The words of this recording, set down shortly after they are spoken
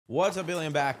What's up,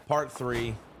 Alien Back? Part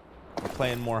 3. We're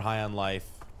playing more High on Life.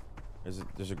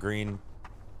 There's a green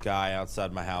guy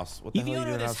outside my house. What the hell are you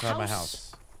doing outside my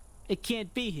house? It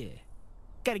can't be here.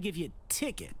 Gotta give you a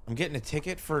ticket. I'm getting a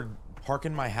ticket for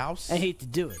parking my house? I hate to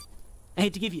do it. I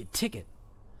hate to give you a ticket.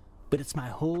 But it's my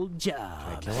whole job.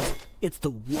 Can I kill him? It's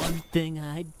the one thing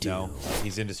I do. No,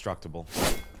 he's indestructible.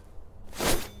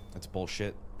 That's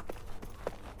bullshit.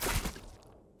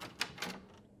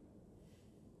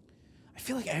 I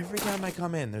feel like every time I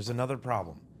come in, there's another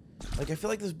problem. Like, I feel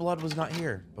like this blood was not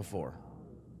here before.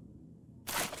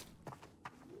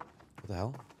 What the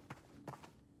hell?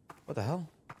 What the hell?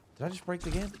 Did I just break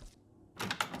the game?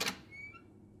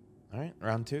 Alright,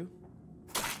 round 2.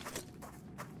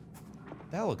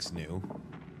 That looks new.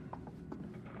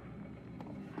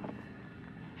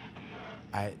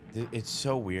 It's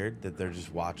so weird that they're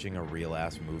just watching a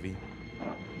real-ass movie.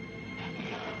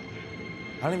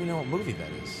 I don't even know what movie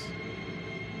that is.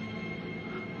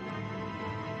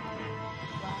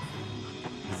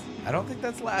 I don't think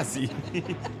that's Lassie.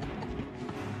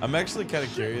 I'm actually kind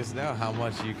of curious now how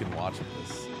much you can watch of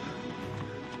this.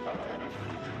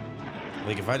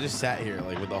 Like, if I just sat here,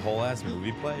 like, with the whole ass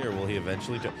movie play, or will he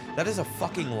eventually... That is a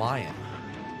fucking lion.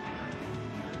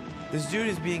 This dude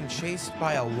is being chased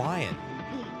by a lion.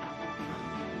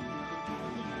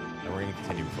 And we're gonna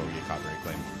continue before we get copyright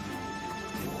claim.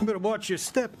 You better watch your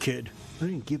step, kid. I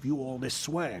didn't give you all this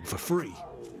swag for free.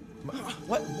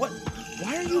 What?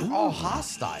 Why are you all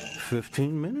hostile?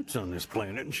 15 minutes on this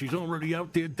planet, and she's already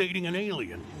out there dating an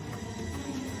alien.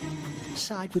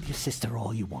 Side with your sister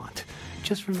all you want.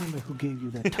 Just remember who gave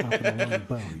you that top of the line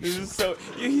bowie. This is so...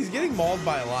 He's getting mauled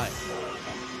by a lion.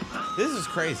 This is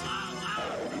crazy.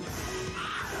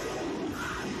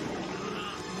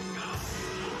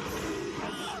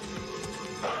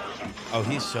 Oh,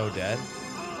 he's so dead.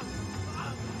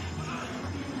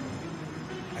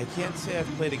 I can't say I've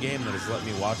played a game that has let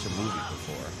me watch a movie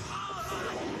before.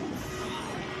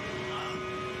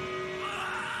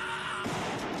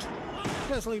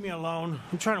 Just leave me alone.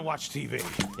 I'm trying to watch TV.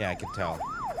 Yeah, I can tell.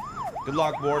 Good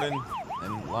luck, Warden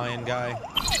and Lion Guy.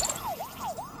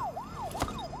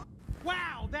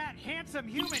 Wow, that handsome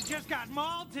human just got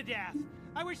mauled to death.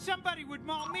 I wish somebody would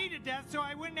maul me to death so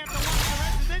I wouldn't have to watch the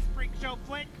rest of this freak show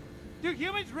flick. Do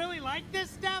humans really like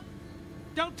this stuff?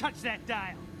 Don't touch that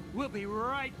dial. We'll be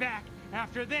right back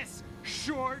after this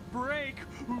short break.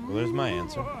 Well, there's my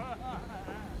answer.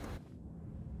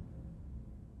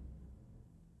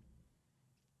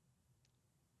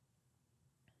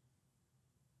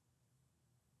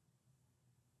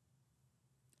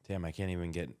 Damn, I can't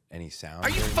even get any sound. Are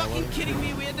you fucking kidding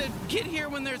me? We had to get here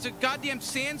when there's a goddamn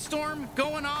sandstorm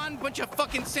going on, bunch of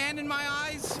fucking sand in my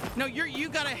eyes. No, you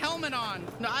got a helmet on.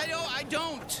 No, I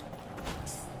don't.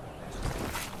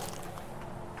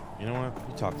 You know what?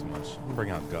 You talk too much. I'm gonna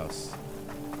bring out Gus.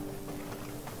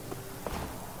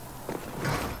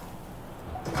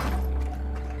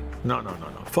 No.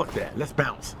 Fuck that. Let's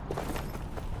bounce.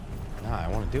 Nah, I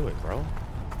want to do it, bro.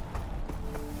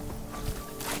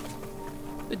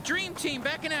 The Dream Team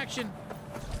back in action.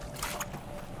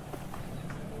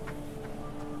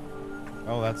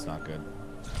 Oh, that's not good.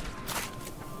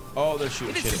 Oh, they're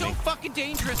shooting It shit is at so me. fucking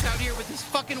dangerous out here with this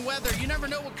fucking weather. You never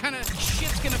know what kind of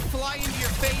shit's gonna fly into your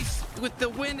face with the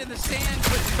wind and the sand.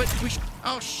 But we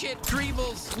oh shit,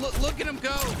 Greebles. Look at them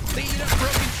go. They eat up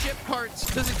broken ship parts.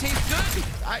 Does it taste good?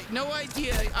 No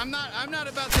idea. I'm not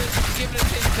about to give it a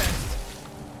taste test.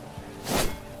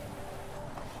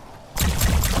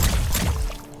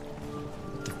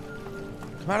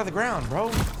 Come out of the ground, bro.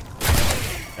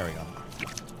 There we go.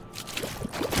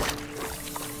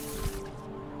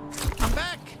 I'm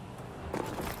back.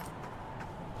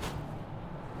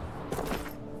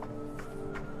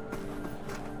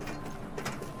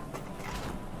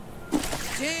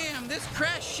 Damn, this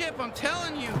crashed ship, I'm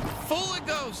telling you, full of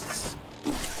ghosts.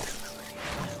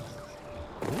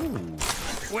 Ooh.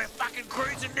 We're fucking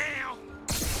cruising now.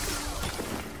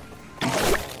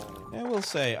 I will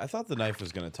say, I thought the knife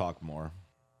was gonna talk more.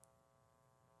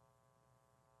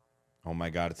 Oh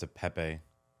my god, it's a Pepe.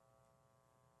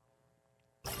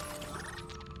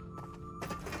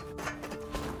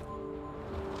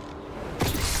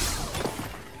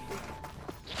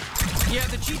 Yeah,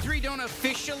 the G3 don't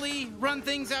officially run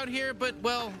things out here, but,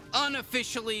 well,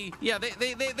 unofficially, yeah,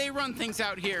 they run things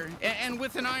out here, and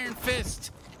with an iron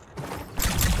fist.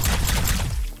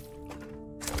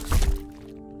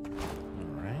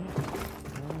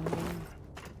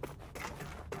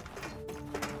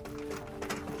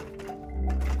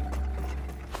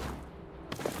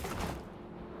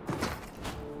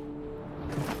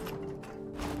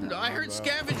 Pirate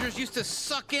scavengers used to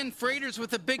suck in freighters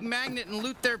with a big magnet and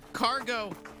loot their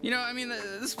cargo. You know, I mean,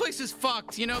 this place is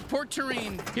fucked. You know, Port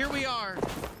Tureen. Here we are.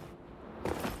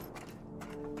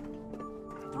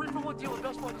 3-for-1 deal with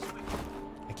Best Buy this week.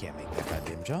 I can't make that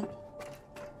goddamn jump.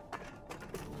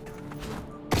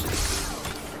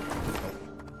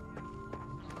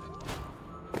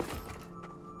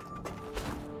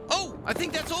 Oh, I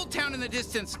think that's Old Town in the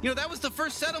distance. You know, that was the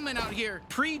first settlement out here,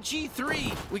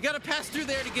 pre-G3. We gotta pass through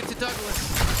there to get to Douglas.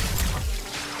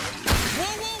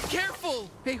 Whoa, whoa, careful!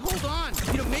 Hey, hold on.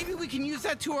 You know, maybe we can use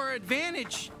that to our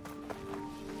advantage.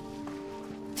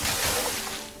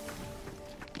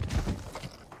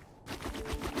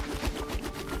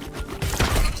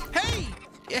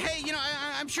 Hey, you know,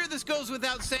 I'm sure this goes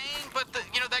without saying, but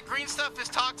you know, that green stuff is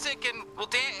toxic and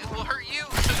will hurt you,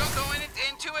 so don't go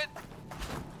into it.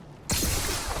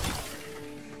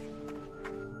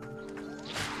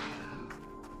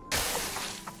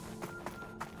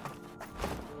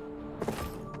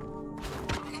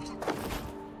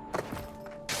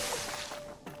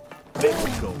 There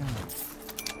we go.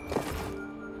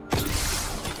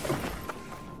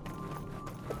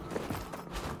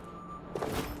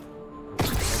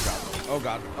 Oh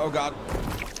god, oh god.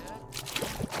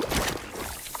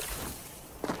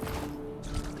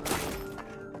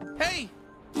 Hey!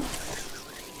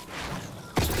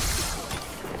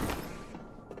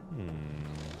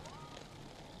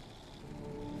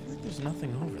 I think there's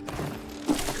nothing over there.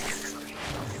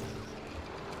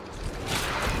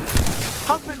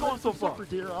 How's it going so far?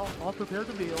 Dear, I'll prepare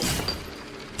the meal.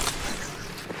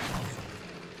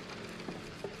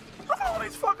 Look at all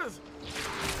these fuckers!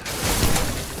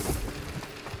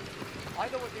 I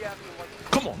know what the avenue like.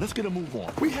 Come on, let's get a move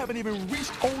on. We haven't even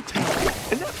reached Old Town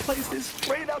yet, and that place is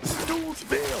straight out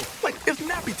Stoolsville. Like, it's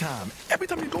nappy time. Every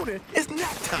time you go there, it's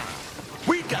nap time.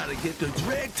 We gotta get to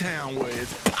Dregtown where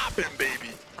it's poppin',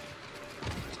 baby.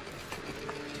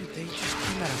 Dude, they just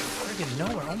came out of friggin'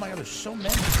 nowhere. Oh my god, there's so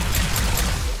many.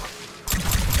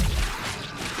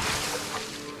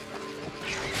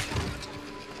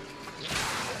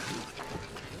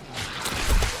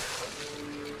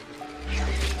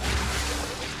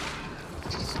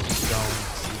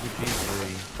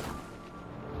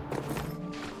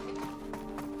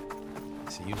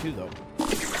 See you too, though. All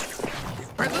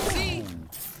right, let's see.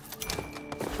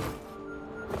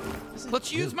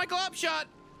 Let's use my glob shot.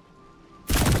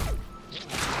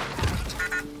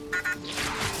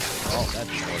 Oh, that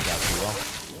didn't work out too well.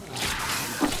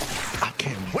 I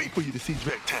can't wait for you to see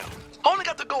Dregtown. I only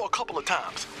got to go a couple of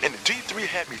times, and the G3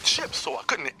 had me chipped, so I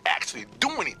couldn't actually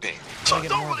do anything. So I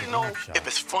don't really know if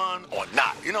it's fun or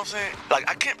not. You know what I'm saying? Like,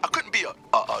 I couldn't be a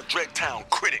Dregtown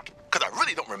critic, because I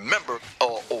really don't remember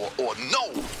or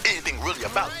know anything really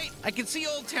about it. Right. I can see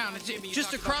Old Town. It's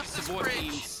just across this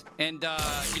bridge. And,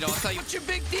 you know, I'll tell you. What's your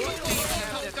big deal?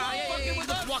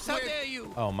 How dare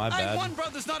you? Oh, my bad. One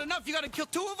brother's not enough. You gotta kill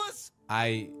two of us?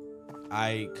 I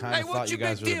kind of thought you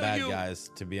guys were the bad guys,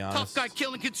 to be honest. Tough guy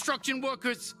killing construction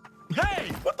workers.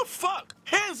 Hey, what the fuck?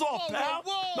 Hands off, Whoa, pal.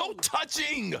 whoa, whoa. No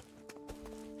touching.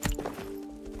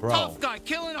 Bro, Tough guy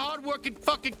killing hard-working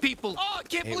fucking people. Oh, I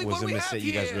can't it believe was what a we have mistake.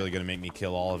 here. You guys really gonna make me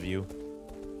kill all of you?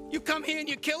 You come here and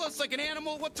you kill us like an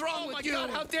animal? What's wrong with you? Oh my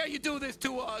God, how dare you do this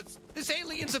to us? This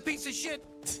alien's a piece of shit.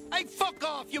 Hey, fuck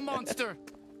off, you monster.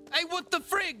 Hey, what the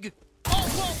frig?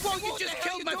 Oh, whoa, you just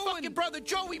killed my fucking brother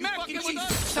Joey Mackenzie.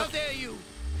 How dare you?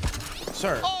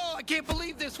 Sir. Oh, I can't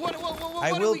believe this. What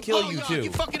I will kill you too.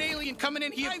 You fucking alien coming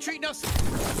in here treating us.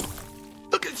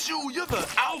 Look at you, you're the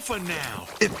alpha now.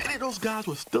 If any of those guys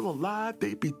were still alive,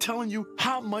 they'd be telling you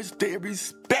how much they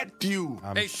respect you.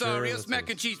 Hey, sorry, us Mac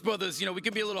and Cheese brothers, you know, we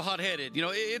can be a little hot-headed. You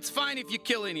know, it's fine if you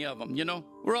kill any of them, you know?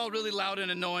 We're all really loud and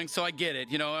annoying, so I get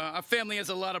it. You know, our family has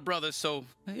a lot of brothers, so,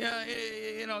 yeah,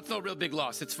 you know, it's no real big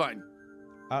loss. It's fine.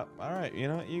 All right, you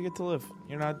know what? You get to live.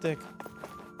 You're not a dick.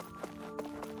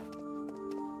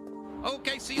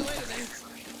 Okay, see you later, then.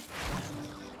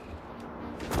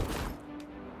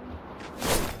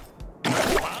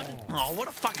 Oh, what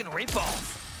a fucking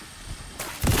ripoff.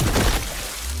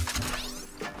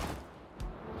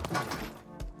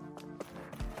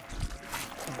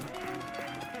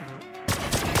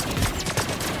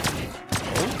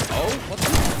 What the?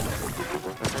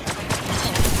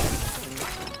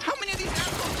 How many of these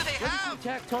assholes do they have?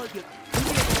 Attack target.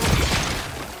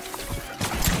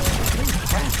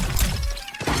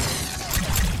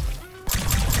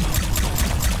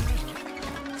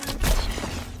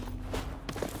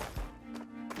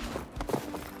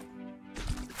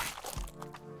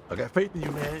 I got faith in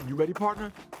you, man. You ready,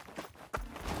 partner?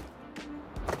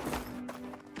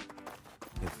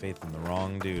 You have faith in the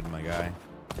wrong dude, my guy.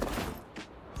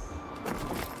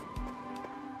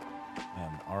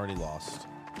 already lost.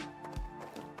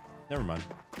 Never mind.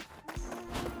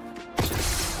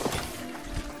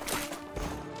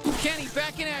 Kenny,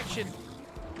 back in action.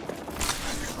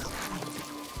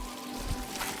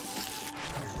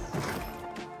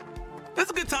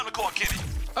 That's a good time to call Kenny.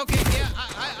 Okay, yeah,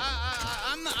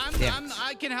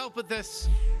 I can help with this.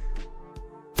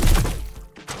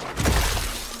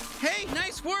 Hey,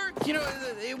 nice work. You know,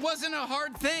 it wasn't a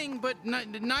hard thing, but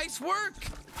nice work.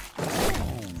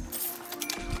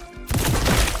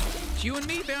 It's you and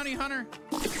me, bounty hunter.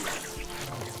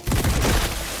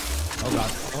 Oh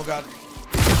god. Oh god.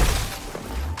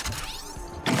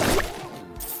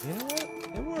 You know what?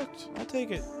 It worked. I'll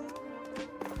take it.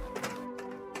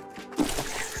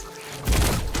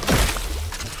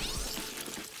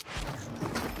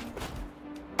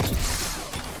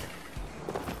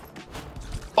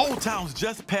 Old Town's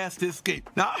just past this gate.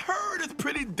 Now, I heard it's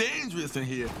pretty dangerous in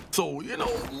here. So, you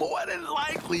know, more than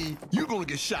likely, you're gonna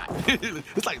get shot.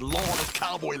 It's like lawless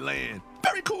cowboy land.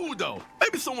 Very cool, though.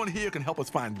 Maybe someone here can help us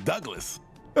find Douglas.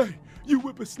 Hey, you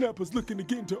whippersnappers looking to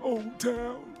get into Old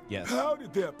Town? Yes. Howdy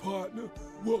there, partner.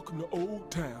 Welcome to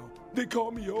Old Town. They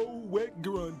call me Old Wet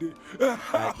Grundy.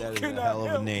 That is a hell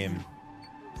of a name.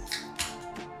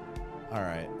 All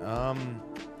right.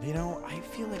 You know, I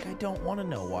feel like I don't want to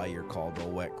know why you're called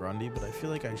Old Wet Grundy, but I feel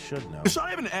like I should know. Should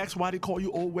I even ask why they call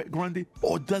you Old Wet Grundy,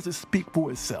 or does it speak for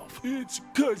itself? It's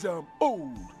 'cause I'm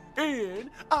old,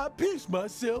 and I piss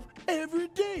myself every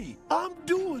day. I'm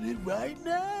doing it right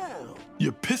now.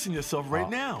 You're pissing yourself right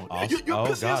now. oh, You're oh,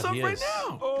 pissing God, yourself he right is.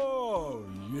 now. Oh,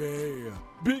 yeah.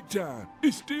 Big time.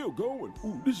 It's still going.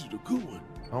 Ooh, this is a good one.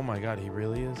 Oh my god, he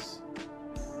really is.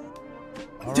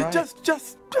 All Ju- right.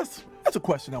 Just, that's a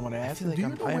question I want to I ask. feel like Do you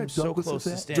know I where am so Douglas close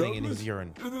is to at? standing in his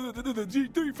urine. The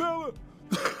G3 fella?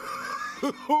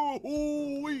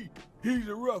 Oh, he's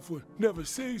a rough one. Never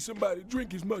seen somebody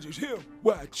drink as much as him.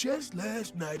 Why, just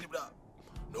last night,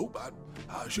 nope,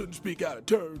 I shouldn't speak out of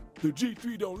turn. The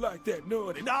G3 don't like that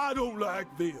none, and I don't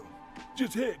like them.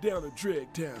 Just head down to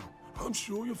Dregtown. I'm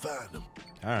sure you'll find them.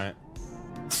 All right.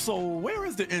 So where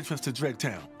is the entrance to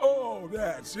Dregtown? Oh,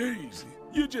 that's easy.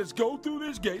 You just go through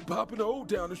this gate, pop into Old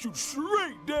Town, and shoot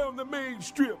straight down the main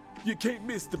strip. You can't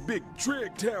miss the big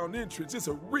Dregtown entrance. It's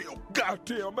a real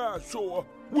goddamn eyesore.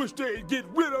 Wish they'd get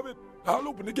rid of it. I'll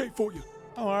open the gate for you.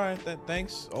 Oh, all right. Then,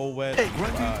 thanks, Old Wet. Hey,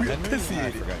 Grundy, we Henry? appreciate I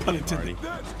it. forgot your name already.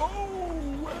 That's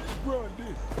Old Wet Grundy.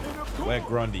 And of course, Wet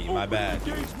Grundy, my opening bad.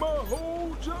 the gate's my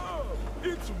whole job.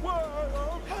 It's why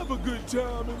I'll have a good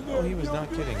time in there. Oh, he was not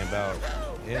kidding about it.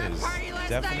 Is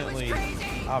definitely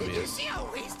obvious. Did you see how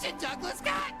wasted Douglas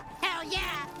got? Hell yeah!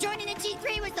 Joining the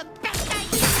G3 was the best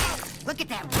idea! Look at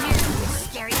that weird,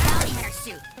 scary bounty hunter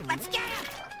suit. Let's get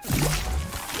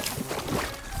him!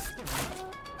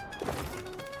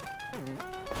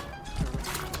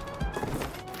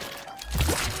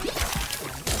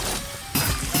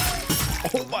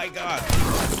 Oh my god.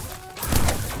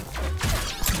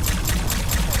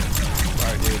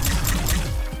 Sorry, dude.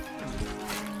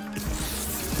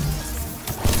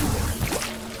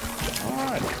 All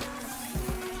right.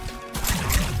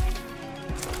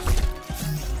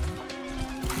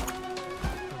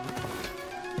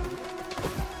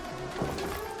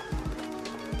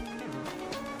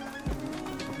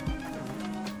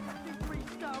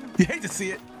 You hate to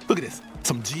see it. Look at this.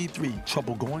 Some G3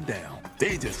 trouble going down.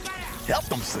 They just help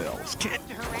themselves. Can't.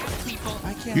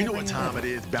 I can't. You know what time it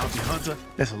is, Bounty Hunter?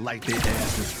 Let's light their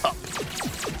asses up.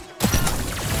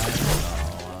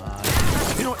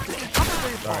 You know what?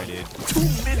 Sorry, dude.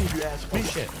 Too many, you ask me.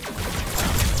 Shit.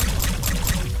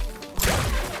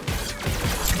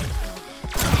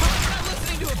 I'm not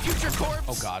listening to a future corpse.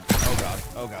 Oh god. Oh god.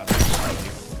 Oh god.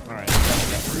 All right.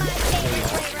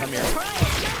 Come here.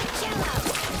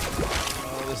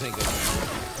 Oh, this ain't good.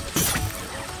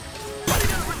 Why you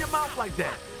gotta run your mouth like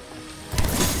that?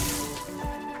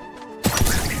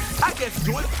 I guess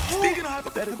you Speaking of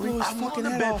hypothetically, his I'm willing fucking to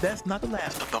head bet off. that's not the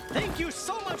last of them. Thank you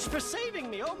so much for saving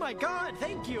me. Oh my God,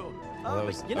 thank you. that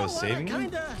was- But you that know was what? saving you?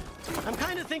 I'm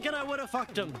kinda thinking I would have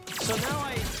fucked him. So now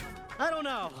I don't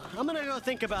know. I'm gonna go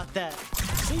think about that.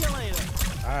 See you later.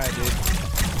 All right, dude.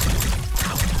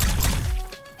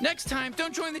 Next time,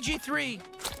 don't join the G3.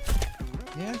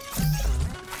 Yeah.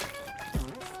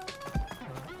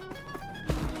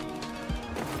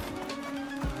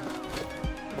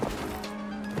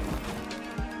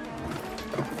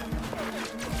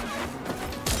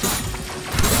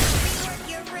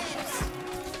 Your ribs.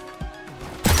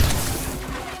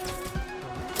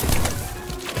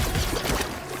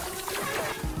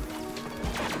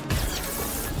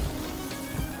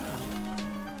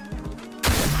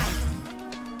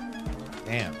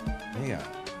 Damn. They got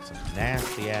some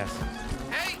nasty asses.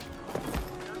 Hey,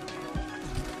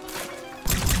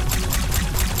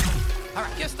 All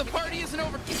right. Guess the party isn't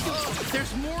over. Oh,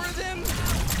 there's more of them?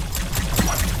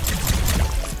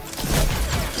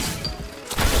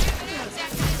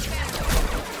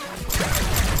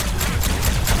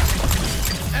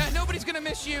 Nobody's gonna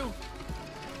miss you.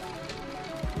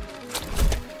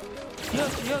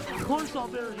 Yes, of course I'll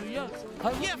bury you, yes.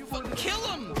 Yeah, kill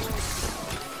him!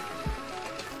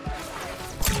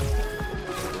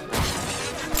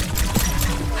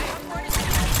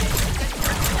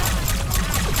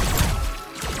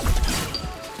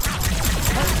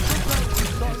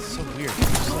 That's so weird.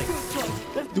 It's like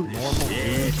normal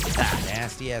goop,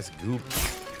 nasty ass goop.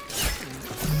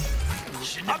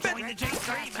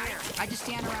 I just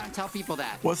stand around and tell people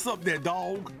that. What's up there,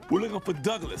 dog? We're looking for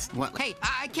Douglas. What? Hey,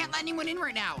 I can't let anyone in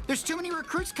right now. There's too many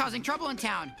recruits causing trouble in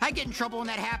town. I get in trouble when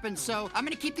that happens, so I'm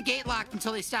gonna keep the gate locked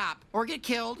until they stop. Or get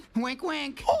killed. Wink,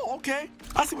 wink. Oh, okay.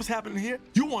 I see what's happening here.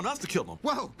 You want us to kill them.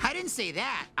 Whoa, I didn't say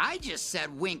that. I just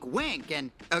said wink, wink,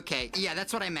 and... Okay, yeah,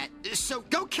 that's what I meant. So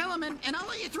go kill him, and I'll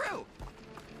let you through.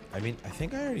 I mean, I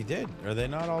think I already did. Are they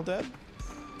not all dead?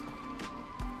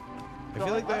 I feel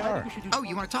like they are. Oh,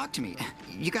 you want to talk to me?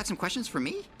 You got some questions for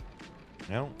me?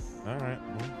 No. All right.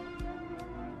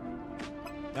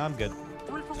 Well, I'm good.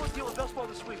 3-for-1 deal with best ball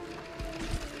this week.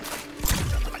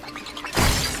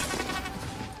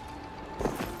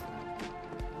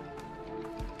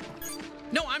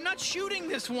 No, I'm not shooting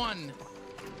this one.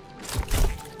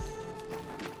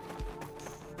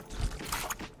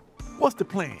 What's the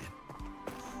plan?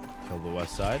 Kill the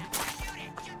west side.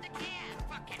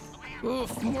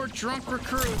 Oof, more drunk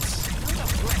recruits.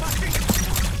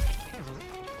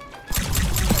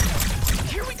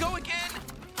 Here we go again.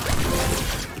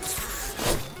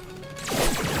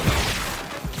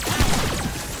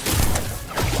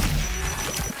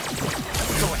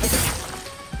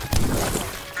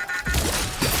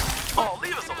 Oh,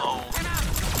 leave us alone.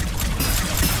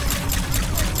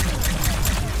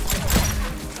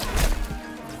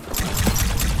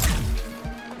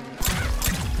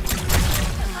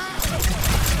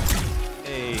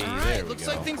 Looks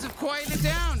like things have quieted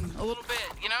down a little bit,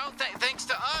 you know? Thanks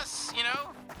to us, you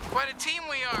know? Quite a team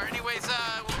we are. Anyways,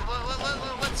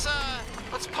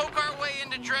 let's poke our way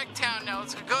into Dregtown now.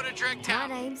 Let's go to Dregtown.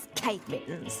 My name's Cake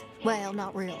Mittens. Well,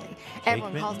 not really.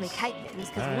 Everyone calls me Cake Mittens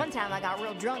because one time I got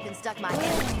real drunk and stuck my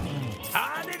head.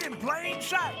 Hide it in plain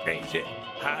sight, ain't it?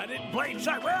 Hide it in plain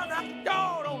sight. Well,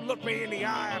 now, don't look me in the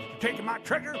eye after taking my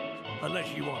trigger,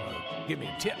 unless you want to give me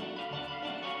a tip.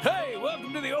 Hey,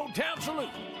 welcome to the Old Town Saloon.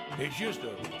 It's just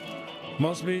a...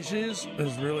 My species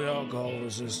is really alcohol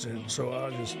resistant, so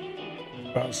I just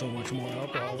buy so much more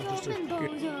alcohol just to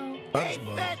get... Hey,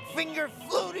 Fat Finger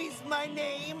Flutie's my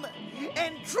name,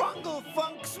 and Trungle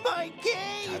Funk's my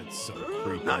game. That's so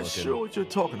creepy Not looking. sure what you're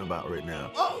talking about right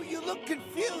now. Oh, you look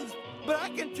confused, but I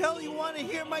can tell you want to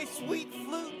hear my sweet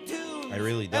flute tunes. I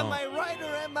really don't. Am I right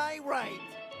or am I right?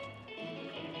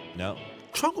 No.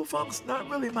 Trungle Funk's not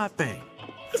really my thing.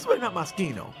 It's really not my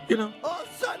scheno, you know? Oh,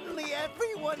 suddenly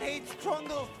everyone hates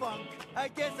Trungle Funk. I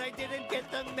guess I didn't get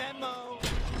the memo.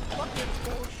 Fucking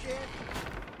bullshit.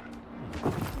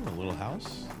 A little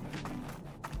house.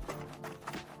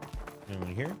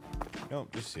 Anyone here?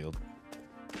 Nope, just sealed.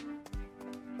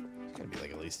 It's gotta be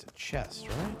like at least a chest,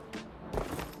 right?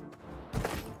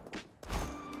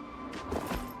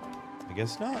 I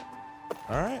guess not.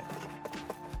 All right.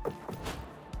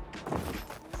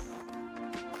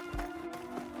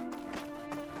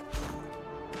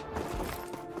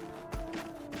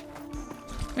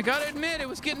 I gotta admit, it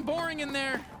was getting boring in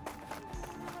there.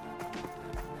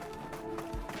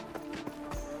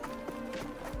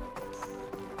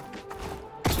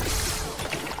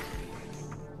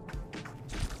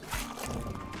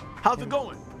 How's it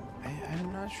going?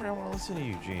 I'm not sure I want to listen to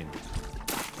you, Gene.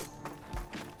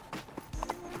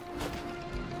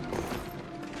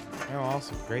 Oh,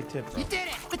 awesome. Great tip, bro. You did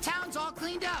it! The town's all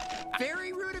cleaned up.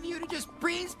 Very rude of you to just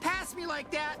breeze past me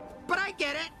like that, but I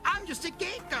get it. I'm just a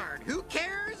gate guard. Who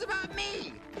cares about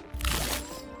me?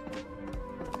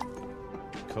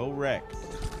 Correct.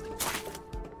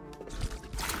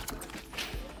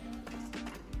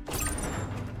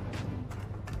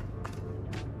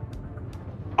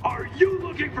 Are you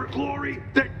looking for glory?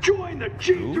 Then join the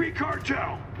G3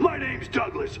 cartel. My name's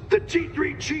Douglas, the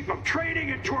G3 chief of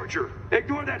training and torture.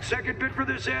 Ignore that second bit for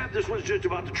this ad. This one's just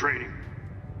about the training.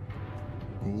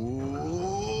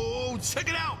 Ooh, check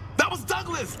it out. That was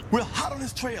Douglas. We're hot on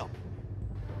his trail.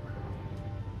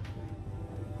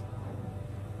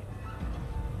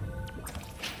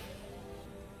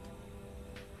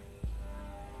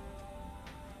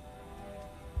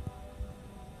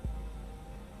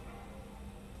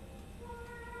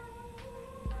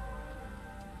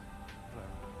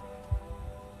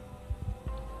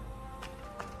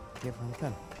 Can't find the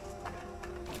pen.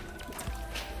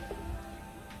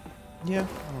 Yeah,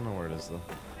 I don't know where it is though.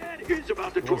 It's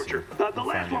about the torture. The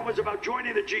last one was about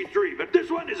joining the G3, but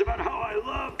this one is about how I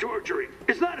love torturing.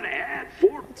 It's not an ad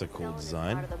for. It's a cool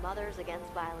design. Part of the Mothers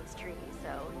Against Violence treaty,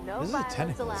 so no This is a violence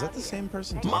tentacle. allowed Is that the here. same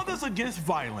person? Mothers Against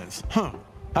Violence. Huh.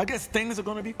 I guess things are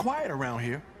gonna be quiet around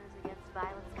here. Mothers Against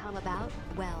Violence come about?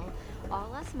 Well,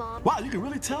 all us moms. Wow, you can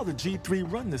really tell the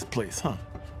G3 run this place, huh?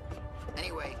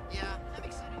 Anyway, yeah, I'm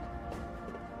excited.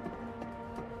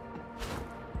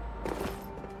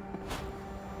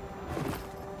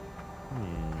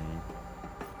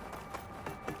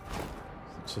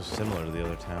 Looks so similar to the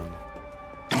other town.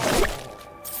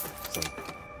 It's like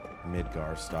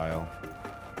Midgar style.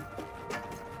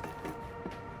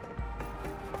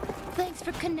 Thanks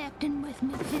for connecting with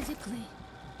me physically.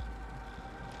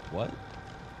 What?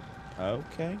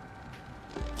 Okay.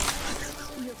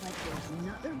 Feels like there's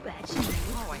another batch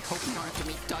of Oh, I hope you don't have to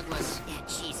meet Douglas. Yeah,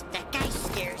 jeez, that guy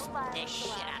scares the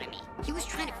shit out of me. He was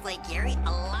trying to flay Gary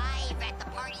alive at the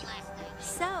party last night.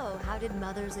 So, how did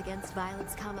Mothers Against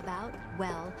Violence come about?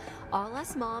 Well, all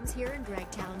us moms here in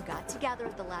Dragtown got together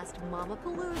at the last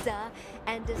Mamapalooza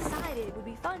and decided it would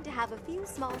be fun to have a few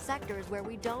small sectors where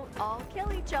we don't all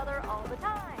kill each other all the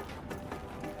time.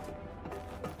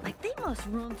 Like they must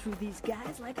run through these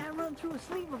guys like I run through a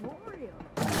sleeve of Oreo.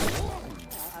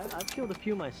 I've killed a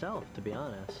few myself, to be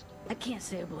honest. I can't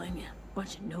say I blame you.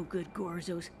 Bunch of no good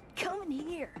Gorzos coming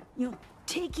here,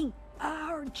 taking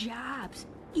our jobs,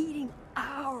 eating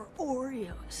our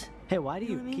Oreos. Hey, why do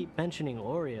you know what I mean? keep mentioning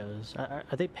Oreos?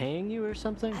 Are they paying you or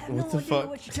something? I have no idea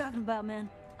what you're talking about, man.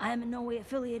 I am in no way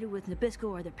affiliated with Nabisco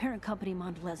or their parent company,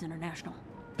 Mondelez International.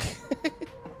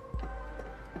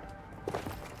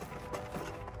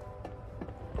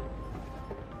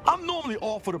 I'm normally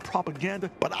all for the propaganda,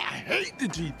 but I hate the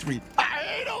G3. I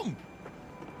hate them!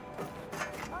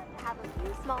 Fun to have a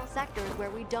few small sectors where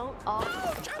we don't all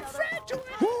kill each other.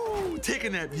 Woo!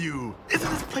 Taking that view. Isn't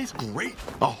this place great?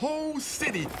 A whole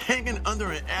city hanging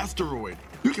under an asteroid.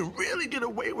 You can really get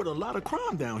away with a lot of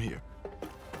crime down here.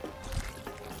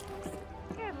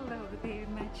 Hello there,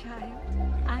 my child.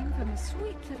 I'm from a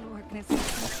sweet little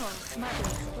organization called Mother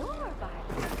Explorer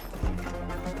Bible.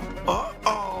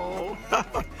 Uh-oh.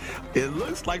 It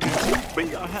looks like the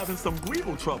G3 are having some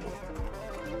Greeble trouble.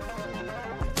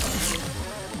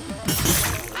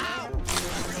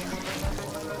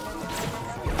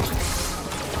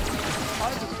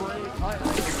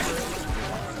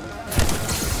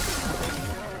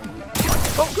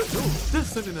 Oh, good news. This is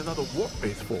sending another warp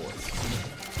base for us.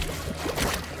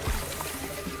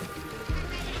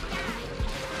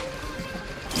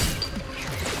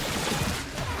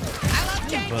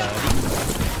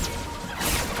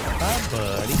 Bye,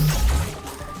 buddy.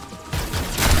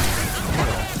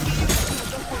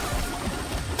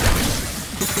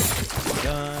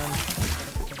 Done.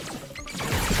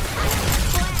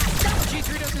 G3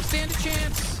 doesn't stand a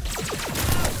chance.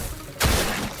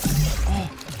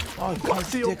 Oh, cut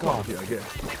his dick off. Here, I guess.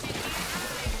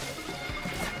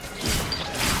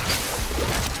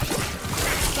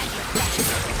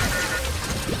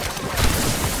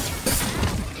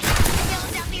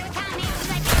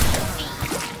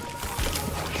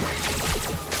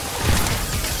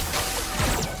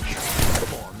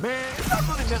 Man, it's not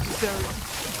really necessary.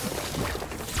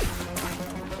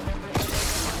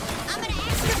 I'm gonna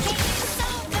extricate your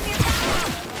soul from your body.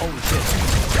 Holy shit.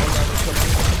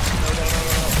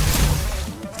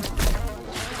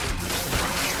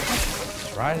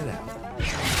 Ride it out.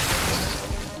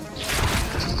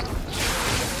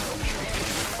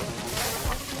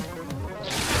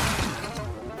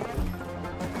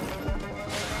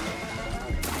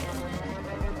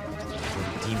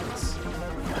 Demons.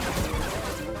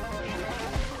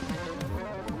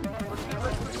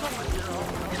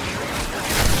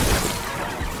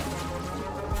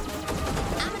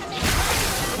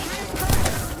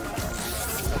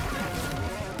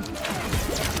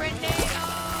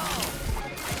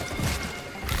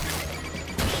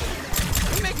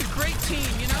 We make a great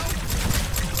team, you know?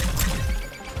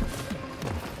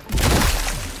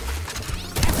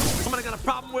 Somebody got a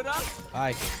problem with us?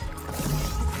 Hi.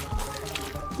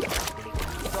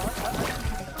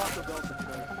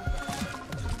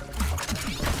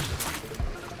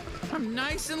 I'm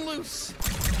nice and loose.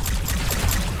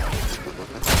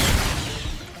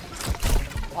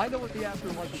 I know what the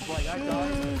afterlife is like. I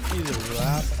died. Either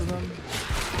laugh to them.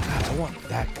 God, I want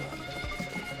that gun.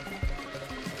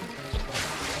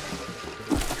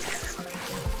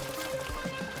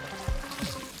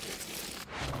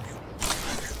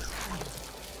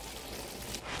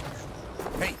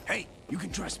 Hey, you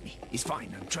can trust me. He's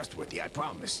fine. I'm trustworthy, I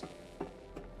promise.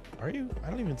 Are you? I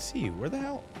don't even see you. Where the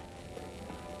hell?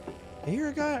 I hear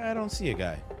a guy. I don't see a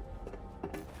guy.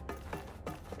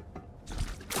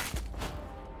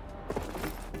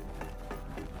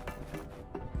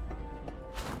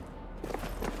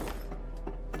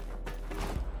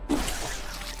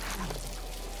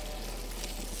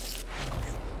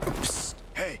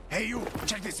 Hey, you!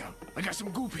 Check this out. I got some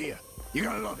goop here. You're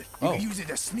gonna love it. You can use it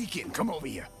to sneak in. Come over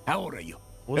here. How old are you?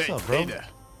 What's up, bro? Hey there.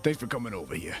 Thanks for coming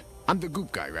over here. I'm the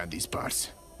goop guy around these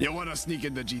parts. You wanna sneak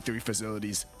into G3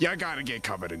 facilities? You gotta get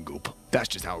covered in goop. That's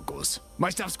just how it goes. My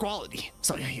stuff's quality.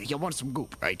 So you want some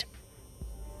goop, right?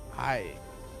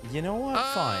 You know what?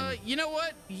 Fine. You know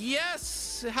what?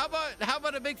 Yes. How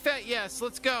about a big fat yes?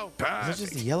 Let's go. Perfect. Is that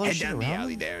just the yellow Head shit down the around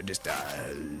alley there. Just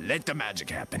let the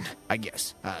magic happen. I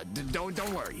guess.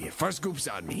 Don't worry. First goop's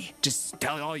on me. Just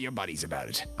tell all your buddies about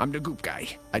it. I'm the goop guy.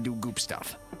 I do goop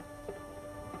stuff.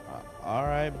 All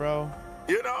right, bro.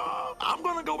 You know, I'm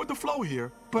gonna go with the flow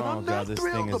here, but I'm not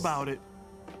thrilled about it.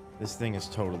 This thing is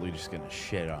totally just gonna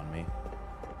shit on me.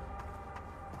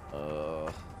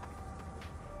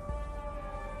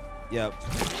 Yep.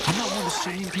 I'm not one to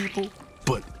shame people,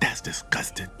 but that's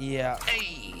disgusting. Yeah.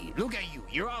 Hey, look at you.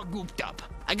 You're all gooped up.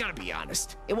 I gotta be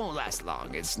honest. It won't last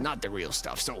long. It's not the real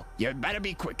stuff, so you better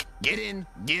be quick. Get in,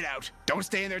 get out. Don't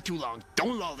stay in there too long.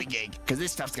 Don't lollygag, because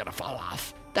this stuff's gonna fall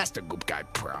off. That's the goop guy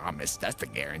promise. That's the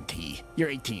guarantee. You're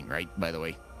 18, right, by the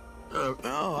way?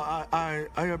 I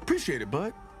appreciate it,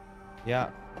 bud. Yeah.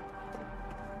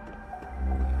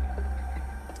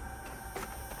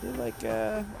 I feel like,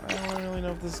 I don't really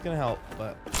know if this is gonna help,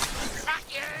 but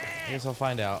I guess I'll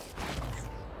find out.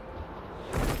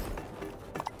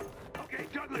 Okay,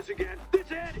 Douglas again.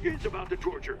 This ad is about the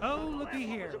torture. Oh, looky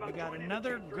here. We got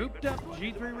another gooped up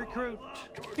G3 recruit.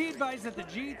 Be advised that the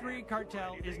G3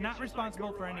 cartel is not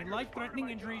responsible for any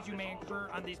life-threatening injuries you may incur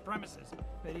on these premises.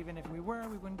 But even if we were,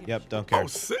 we wouldn't give a shit. Don't care. Oh,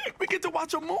 sick. We get to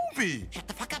watch a movie. Shut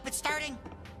the fuck up. It's starting.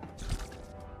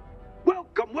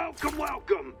 Welcome, welcome,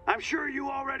 welcome. I'm sure you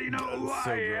already know who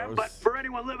I am, but for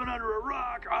anyone living under a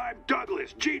rock, I'm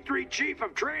Douglas, G3 Chief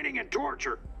of Training and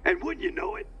Torture. And wouldn't you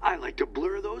know it, I like to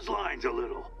blur those lines a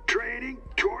little. Training,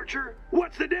 torture,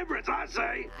 what's the difference, I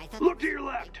say? Look to your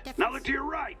left, now look to your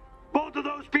right. Both of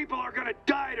those people are gonna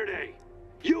die today.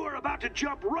 You are about to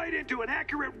jump right into an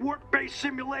accurate work-based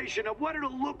simulation of what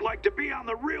it'll look like to be on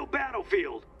the real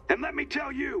battlefield. And let me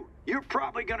tell you, you're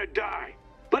probably gonna die.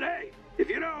 But hey, if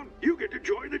you don't, you get to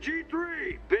join the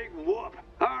G3. Big whoop.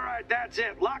 All right, that's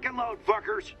it. Lock and load,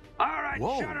 fuckers. All right,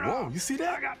 shut it off. You see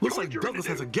that? I got Looks like torture Douglas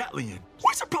to has do. a Gatlian.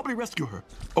 We should probably rescue her.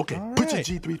 Okay, put your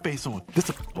G3 face on.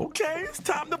 Okay, it's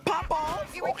time to pop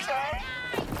off. Okay.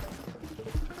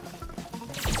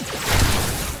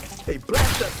 Hey,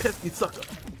 blast that pesky sucker.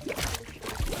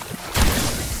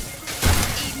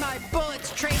 Eat my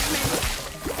bullets, tradesman.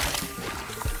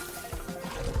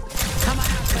 Come on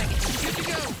out, Beckett. Good to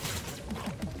go.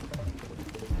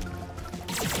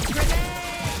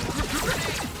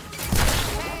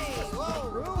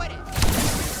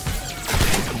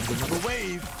 Another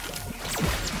wave.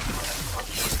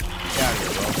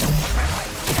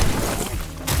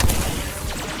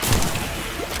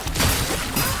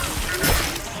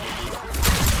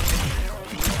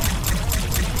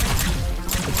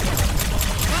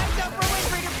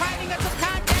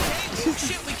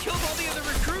 Shit, we killed all the other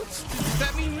recruits? Does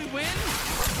that mean we win?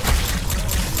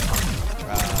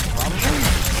 Probably.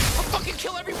 I'll fucking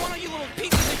kill every one of you little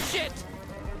pieces of shit.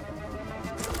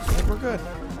 I think we're good.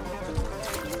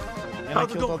 And I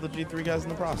killed all the G3 guys in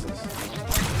the process.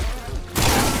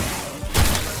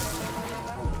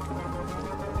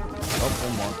 Oh,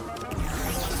 one more.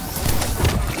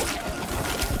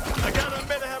 I gotta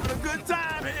admit, I'm having a good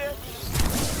time here.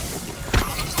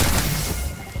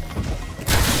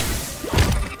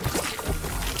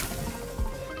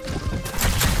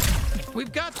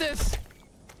 We've got this.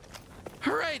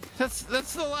 All right, that's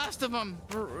the last of them,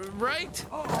 right?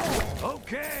 Oh,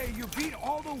 okay, you beat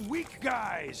all the weak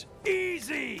guys.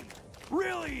 Easy.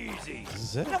 Really easy. This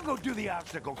is it? Now go do the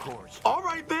obstacle course. All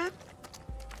right, then.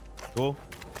 Cool.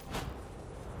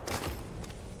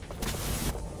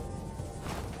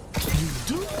 You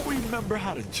do remember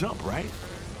how to jump, right?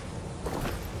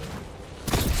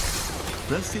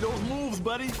 Let's see those moves,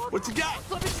 buddy. What you got?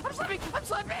 I'm slipping! I'm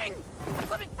slipping!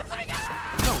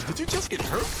 No, did you just get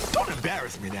hurt? Don't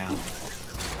embarrass me now.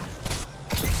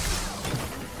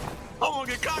 I won't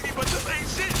get cocky, but this ain't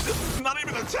shit. This is not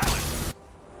even a challenge.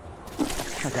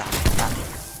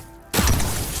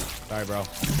 Sorry, bro.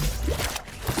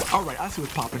 All right, I see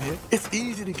what's popping here. It's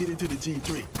easy to get into the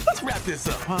G3. Let's wrap this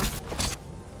up, huh?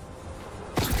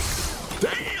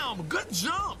 Damn, good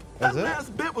jump. That's That it?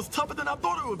 last bit was tougher than I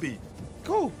thought it would be.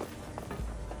 Cool.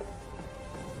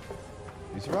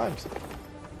 He survived.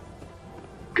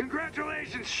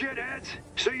 Congratulations, shitheads.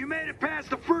 So you made it past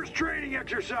the first training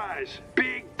exercise.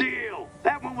 Big deal.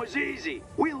 That one was easy.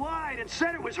 We lied and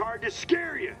said it was hard to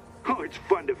scare you. Oh, it's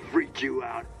fun to freak you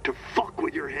out, to fuck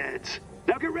with your heads.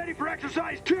 Now get ready for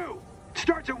exercise 2. It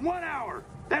starts in 1 hour.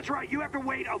 That's right, you have to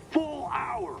wait a full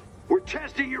hour. We're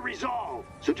testing your resolve.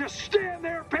 So just stand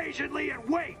there patiently and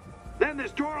wait. Then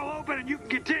this door will open and you can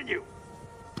continue.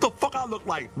 What the fuck I look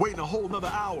like waiting a whole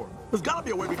nother hour? There's gotta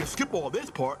be a way we can skip all this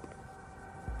part.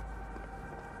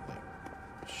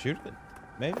 Shoot it,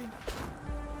 maybe?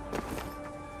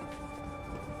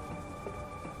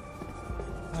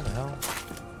 I don't know.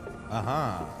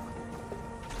 Uh-huh.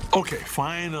 Okay,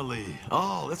 finally.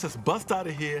 Oh, let's just bust out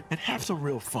of here and have some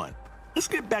real fun. Let's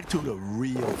get back to the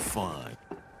real fun.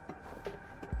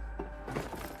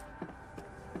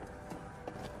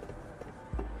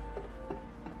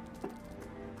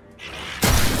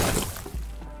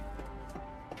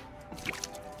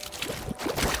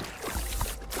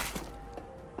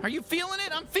 Are you feeling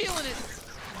it? I'm feeling it.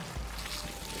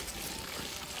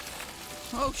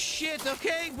 Oh shit,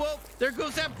 okay, well, there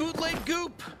goes that bootleg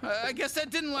goop. I guess that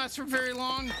didn't last for very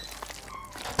long.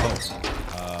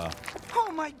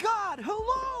 Oh my God,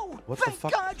 hello! What the Thank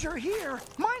fuck? God you're here.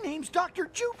 My name's Dr.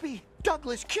 Joopy.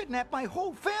 Douglas kidnapped my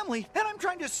whole family, and I'm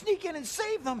trying to sneak in and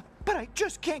save them. But I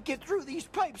just can't get through these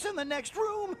pipes in the next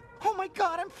room. Oh my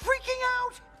God, I'm freaking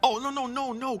out! Oh,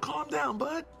 no. Calm down,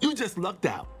 bud. You just lucked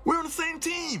out. We're on the same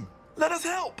team. Let us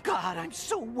help. God, I'm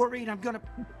so worried I'm gonna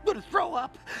throw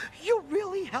up. You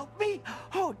really helped me?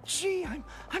 Oh, gee,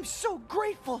 I'm so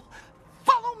grateful.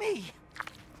 Follow me.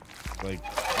 Like,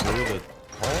 through the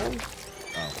hole?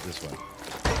 Oh, this way.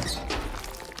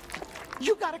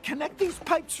 You gotta connect these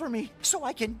pipes for me so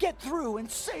I can get through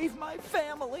and save my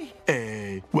family.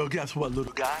 Hey, well, guess what,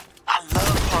 little guy? I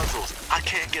love puzzles. I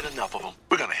can't get enough of them.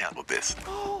 We're gonna handle this.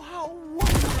 Oh, how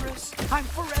wondrous. I'm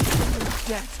forever in your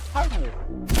debt. I can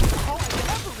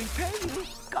never repay you.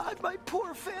 God, my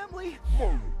poor family.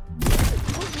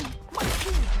 My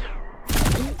kid.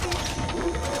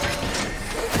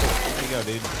 There you go,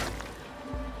 dude.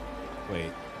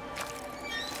 Wait.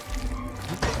 Did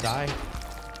you just die?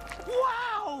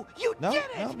 Wow! You No, did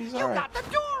it! no, he's You all right. got the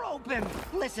door open!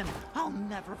 Listen, I'll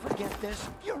never forget this.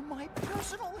 You're my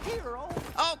personal hero.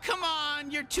 Oh, come on,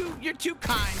 you're too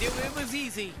kind. It was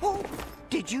easy. Oh,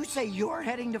 did you say you're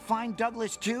heading to find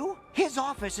Douglas too? His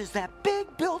office is that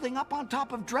big building up on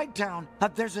top of Dregtown.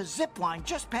 There's a zip line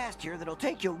just past here that'll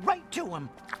take you right to him.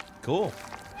 Cool.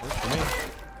 Works for me.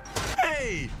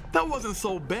 Hey, that wasn't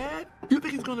so bad. You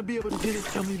think he's gonna be able to get his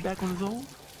family back on his own?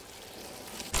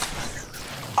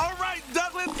 All right,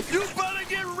 Douglas, you better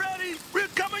get ready. We're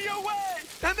coming your way,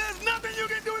 and there's nothing you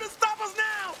can do to stop us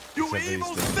now. You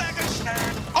evil sack of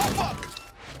shit. Oh fuck!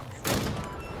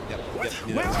 Yep,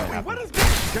 Where are we? What is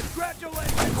this?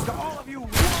 Congratulations to all of you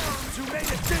worms who made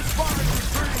it this far in the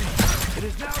training. It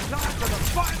is now time for the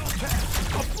final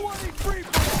test, a bloody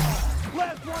free-for-all.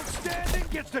 Last one standing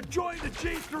gets to join the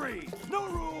G3. No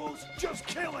rules, just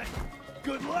killing.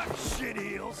 Good luck, shit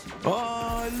heels.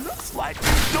 It looks like we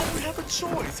don't have a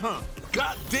choice, huh?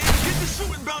 God damn, get the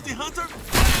shooting, bounty hunter.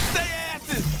 Blast their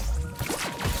asses.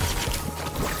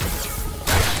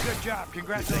 Good job,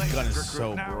 congratulations, That gun is recruit.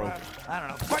 so Now, broke. I don't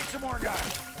know, fight some more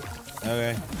guys.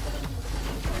 Okay.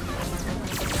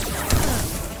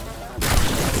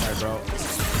 Alright, bro.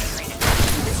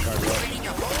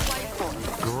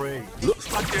 Great.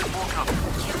 Looks like there's more coming.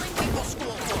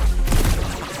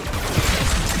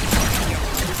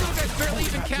 Barely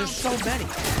even count. There's so many.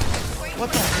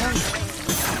 What the hell?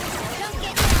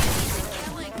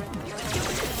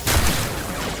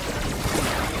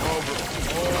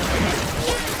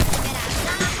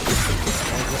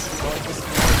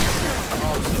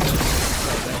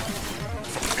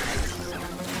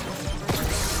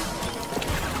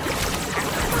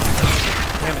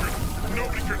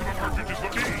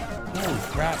 Holy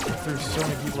crap, there's so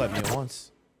many people at me at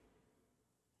once.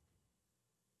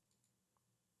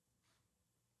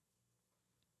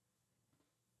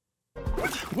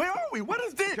 Where are we? What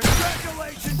is this?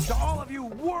 Congratulations to all of you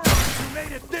worms who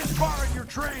made it this far in your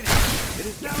training. It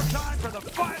is now time for the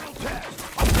final test,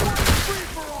 a bloody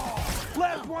free-for-all.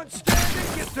 Last one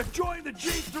standing gets to join the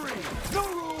G3. No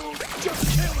rules, just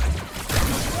killing.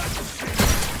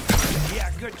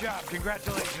 Yeah, good job.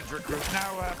 Congratulations, recruit.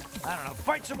 Now, I don't know,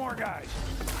 fight some more guys.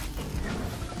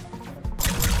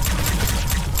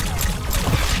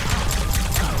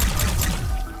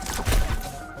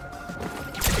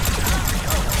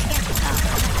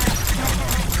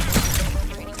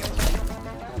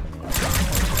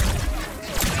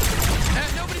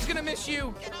 miss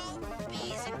you.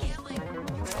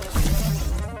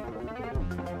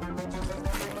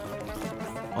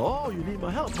 Oh, you need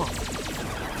my help, huh?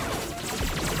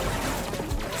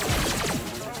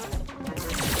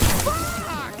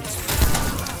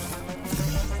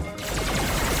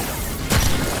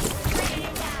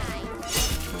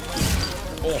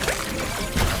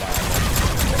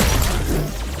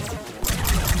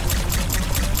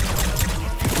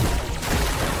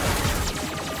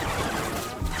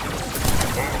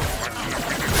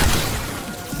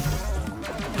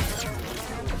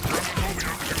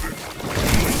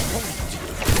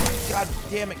 God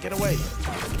damn it, get away.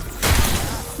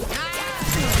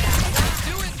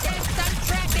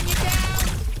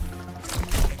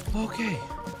 Okay.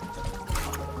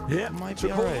 Yeah, might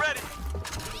be alright. ready.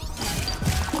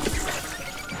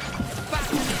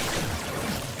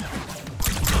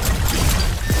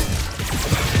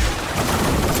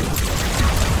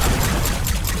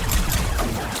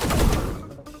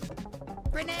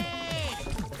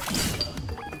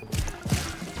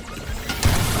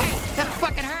 That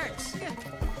fucking hurts.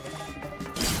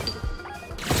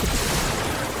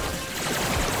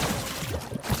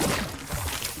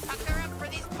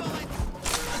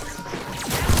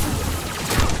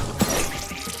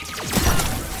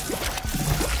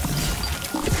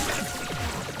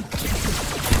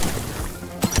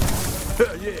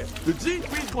 Yeah, the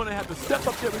G3's gonna have to step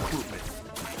up their recruitment.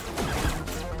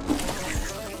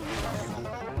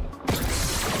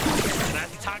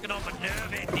 That's tugging on my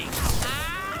nerve endings.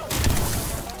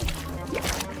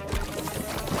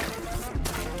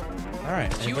 All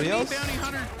right. You Anybody and me, else? bounty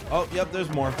hunter. Oh, yep. There's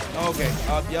more. Okay.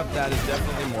 Yep. That is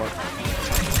definitely more.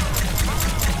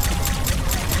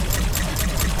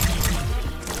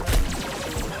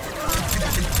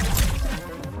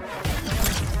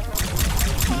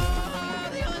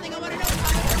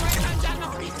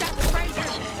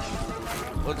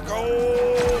 Let's go.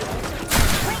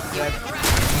 Dead.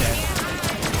 Dead.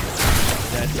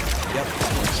 Dead. Yep.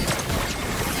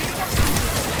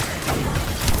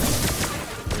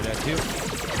 You're dead too.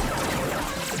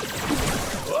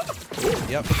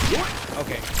 Yep.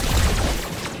 Okay.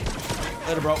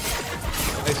 Later, bro.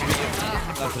 Nice to meet you.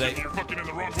 Not today.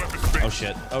 Oh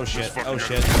shit. Oh shit. Oh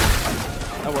shit.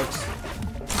 That works.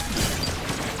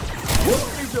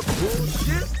 What is the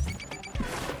bullshit?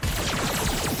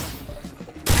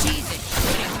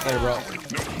 Later, bro.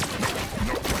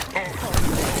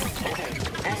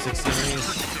 16 rings.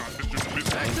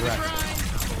 Incorrect.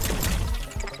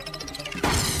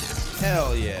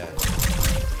 Hell yeah.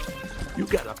 You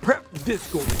got a prep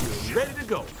disco here, ready to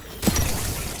go.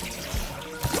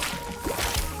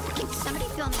 Somebody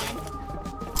fill me in.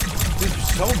 Dude,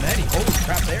 there's so many. Holy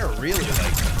crap, they are really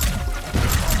like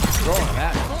throwing them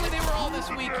at me. If only they were all this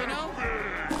week, you know?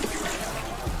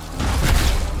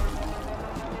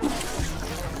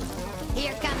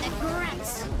 Here come the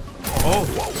grunts. Oh,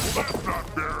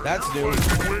 that's new.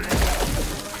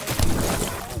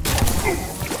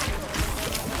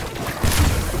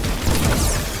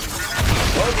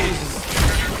 Oh,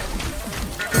 Jesus.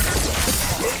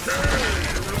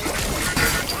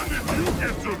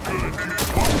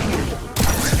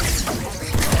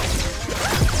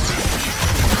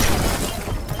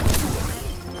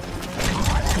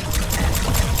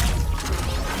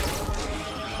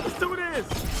 Let's do this.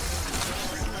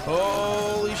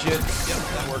 Holy shit. Yep,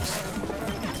 that works.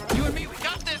 You and me, we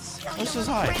got this. This is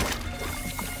high.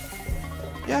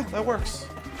 Yeah, that works.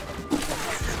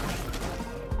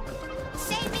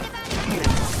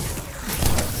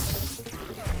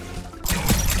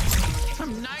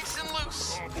 I'm nice and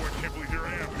loose. Oh boy, can't believe here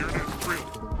I am. Here it is, real.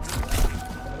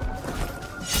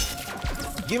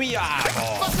 Give me your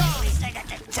eyeball.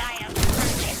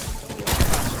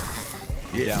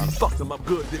 Yeah, Down. fucked them up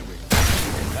good, didn't we?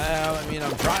 I mean,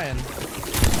 I'm trying.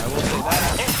 I will say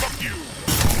that.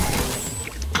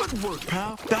 Good work,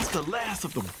 pal. That's the last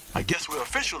of them. I guess we're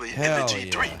officially Hell in the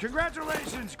G3. yeah.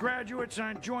 Congratulations, graduates,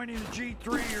 on joining the G3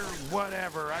 or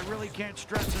whatever. I really can't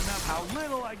stress enough how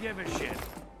little I give a shit.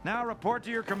 Now report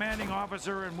to your commanding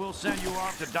officer and we'll send you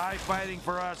off to die fighting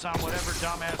for us on whatever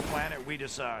dumbass planet we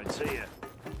decide. See ya.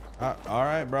 All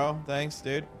right, bro. Thanks,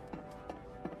 dude.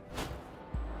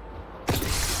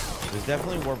 There's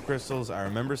definitely warp crystals. I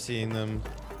remember seeing them.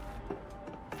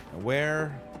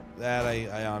 Where? That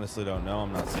I honestly don't know.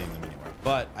 I'm not seeing them anywhere.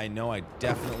 But I know I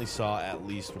definitely saw at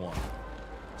least one.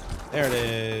 There it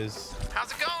is.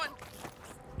 How's it going?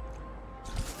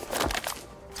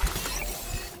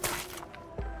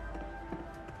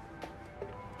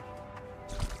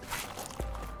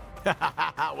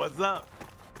 What's up?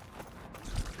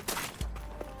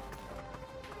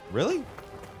 Really?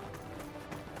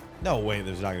 No way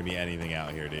there's not going to be anything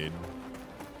out here, dude.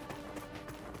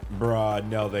 Bruh,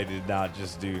 no, they did not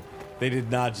just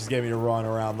get me to run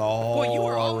around the whole Boy, you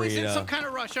are always arena. in some kind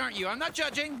of rush, aren't you? I'm not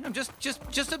judging. I'm just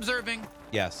observing.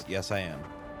 Yes, I am.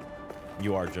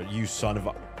 You are, you son of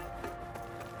a...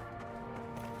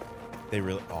 They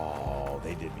really... Oh,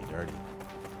 they did me dirty.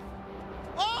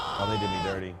 Oh, they did me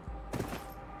dirty.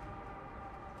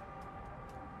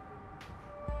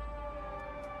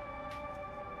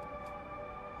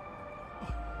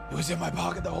 It was in my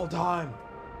pocket the whole time.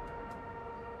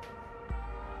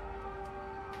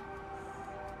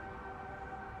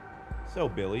 So,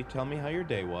 Billy, tell me how your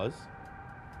day was.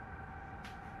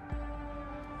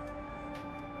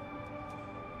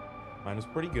 Mine was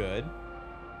pretty good.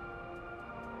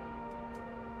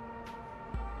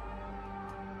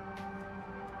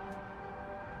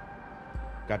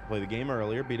 Got to play the game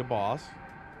earlier, beat a boss.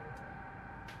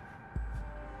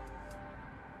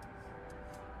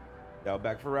 Now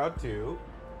back for round 2.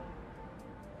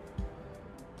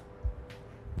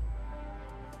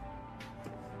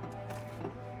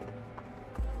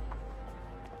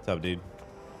 What's up, dude?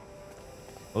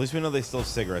 At least we know they still have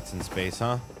cigarettes in space,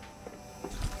 huh?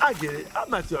 I get it. I'm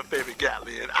not your favorite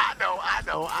Gatlian. I know.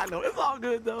 It's all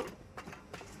good, though.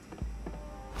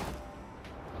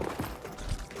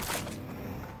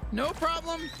 No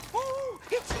problem. Oh,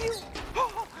 it's you.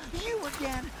 Oh, you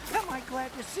again. Am I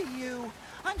glad to see you?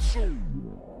 I'm sure we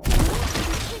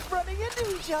keep running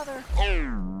into each other.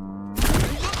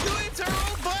 Look, it's our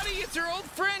old buddy. It's our old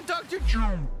friend, Dr.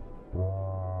 Joe.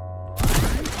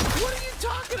 What are you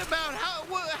talking about?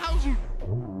 How's you?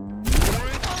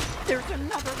 Oh, there's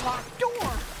another locked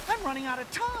door. I'm running out of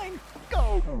time.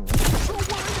 Go. So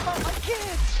worried about my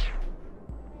kids.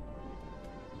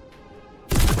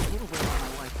 A little bit of my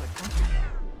life, but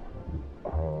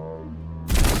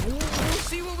we'll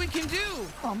see what we can do.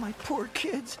 Oh, my poor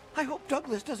kids. I hope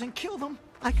Douglas doesn't kill them.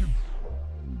 I can...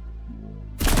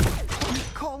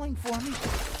 He's calling for me.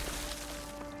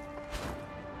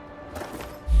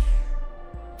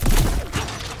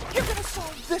 You're gonna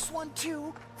solve this one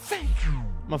too? Thank you.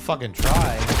 I'm gonna fucking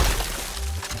try.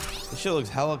 This shit looks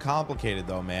hella complicated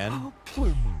though, man. Oh,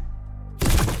 please.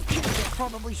 Kids are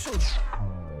probably so...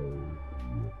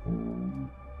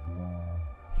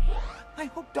 I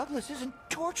hope Douglas isn't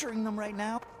torturing them right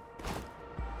now.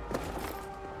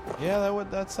 Yeah,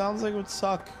 that sounds like it would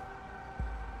suck.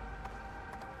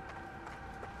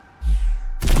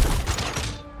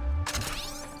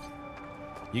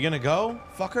 You gonna go,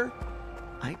 fucker?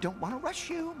 I don't want to rush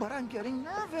you, but I'm getting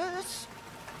nervous.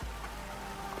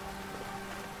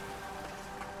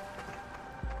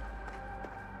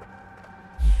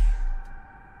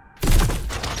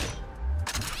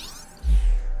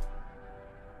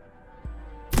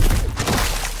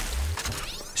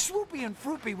 Swoopy and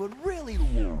Froopy would really...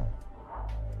 Oh,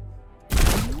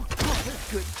 they're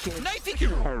good kids.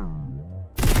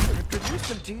 Introduce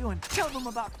them to you and tell them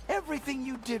about everything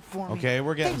you did for me. Okay,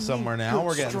 we're getting somewhere now.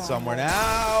 We're getting somewhere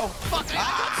now. Fuck, I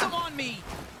got some on me.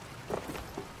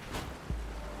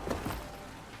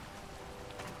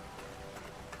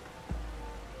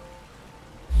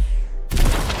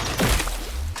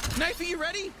 Knife, are you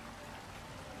ready?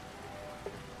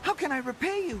 How can I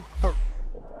repay you?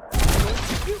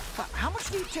 How much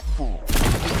do you tip for? Do you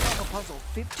have a puzzle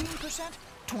 15%?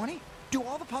 20? Do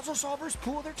all the puzzle solvers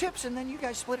pool their tips and then you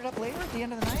guys split it up later at the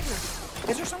end of the night? Or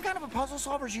is there some kind of a puzzle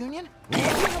solvers union? For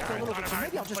a little bit, so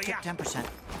maybe I'll just tip 10%.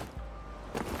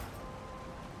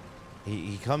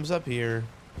 He comes up here,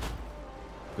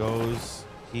 goes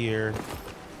here.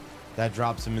 That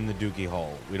drops him in the dookie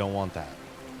hole. We don't want that.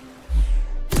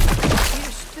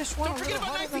 Is this one a little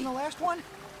harder than the last one?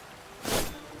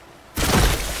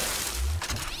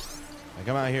 I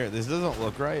come out here. This doesn't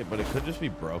look right, but it could just be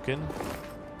broken.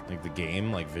 Like the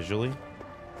game, like visually.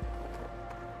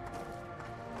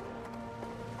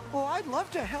 Well, I'd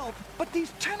love to help, but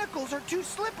these tentacles are too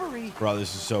slippery. Bro,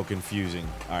 this is so confusing.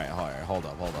 All right, hold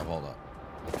up.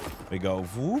 We go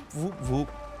whoop, whoop, whoop,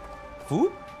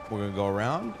 whoop. We're gonna go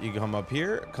around. You come up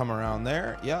here, come around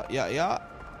there. Yeah.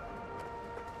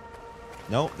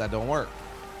 Nope, that don't work.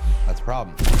 That's a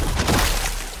problem.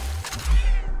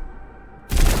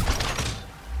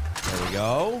 There we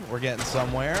go. We're getting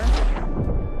somewhere.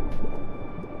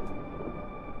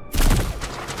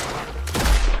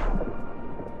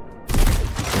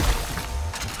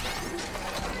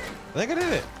 I think I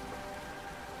did it.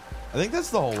 I think that's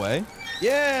the whole way.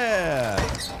 Yeah.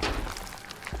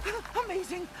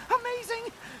 Amazing.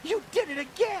 You did it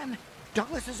again.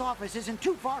 Douglas's office isn't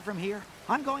too far from here.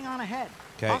 I'm going on ahead.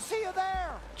 Okay. I'll see you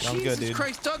there. Sounds good, dude. Jesus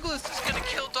Christ, Douglas is gonna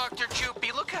kill Dr.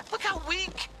 Joopy. Look how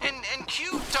weak and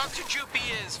cute Dr. Dr.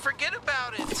 Joopy is. Forget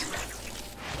about it.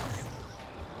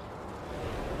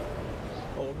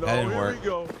 Oh no, That didn't here work. we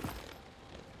go.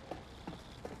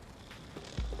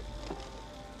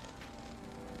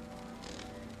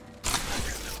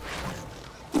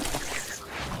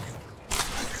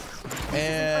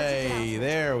 Hey,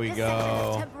 there we This sector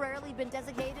has go. temporarily been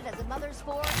designated as a mother's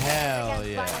force Hell against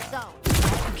yeah. violent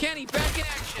zone. Kenny, back in I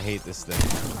action. hate this thing.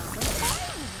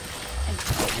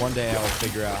 But one day I will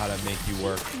figure out how to make you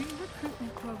work.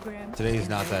 Today's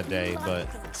not that day, but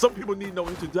Some people need no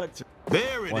introduction.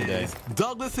 There it One day. is.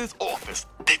 Douglas's office.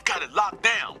 They've got it locked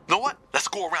down. You know what? Let's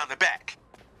go around the back.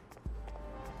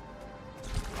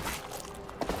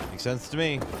 makes sense to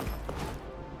me.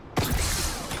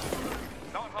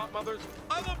 Not hot mothers.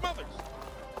 I love mothers.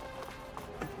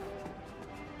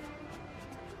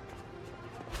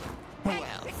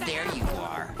 Well, there you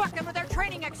are. Fuck them with their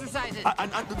training exercises.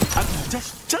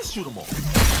 Just shoot them all.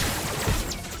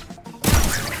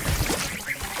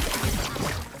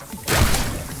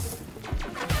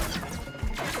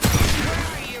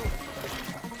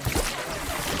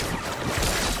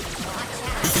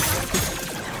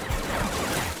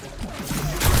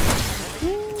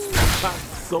 I'm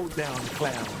so down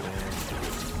clown, man.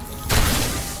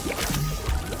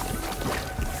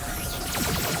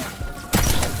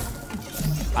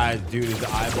 Dude, his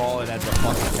eyeball, it had the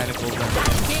fucking tentacles under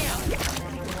it.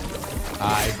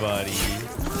 Hi, buddy.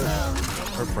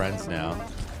 We're friends now.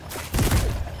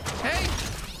 Hey!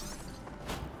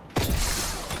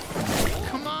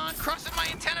 Come on, crossing my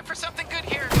antenna for something good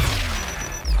here.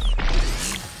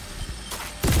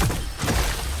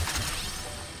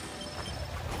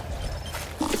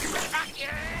 Ah,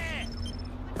 yeah!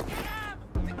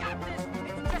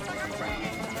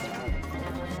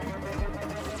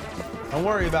 Don't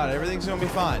worry about it. Everything's gonna be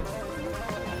fine.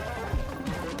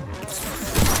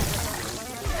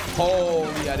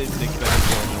 Holy, I didn't expect to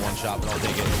kill him in one shot, but I'll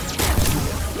take it.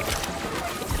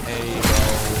 Hey,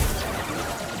 bro.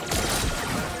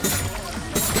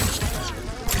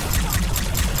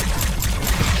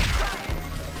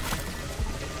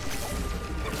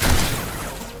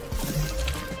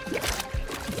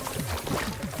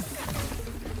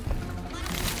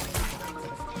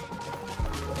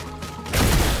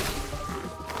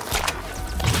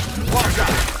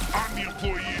 I'm the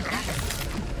employee.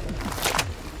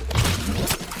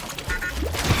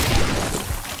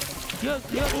 Yes,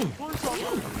 yes, police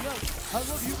officer, yes. I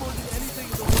love you more than anything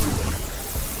in the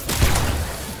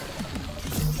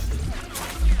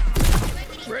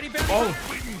world. Ready, baby? Oh!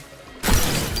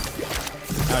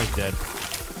 Now he's dead.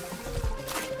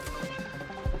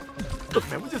 Look,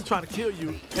 man, we're just trying to kill you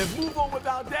and move on with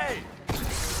our day.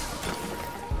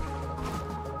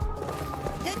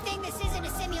 Good thing this isn't a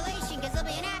simulation, because there'll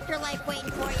be an afterlife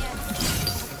waiting for you.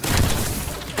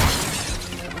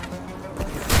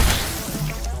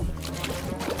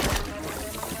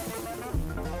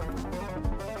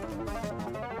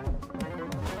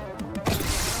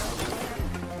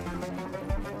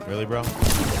 Really, bro?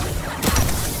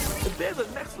 If there's a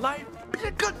next life, be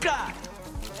a good guy.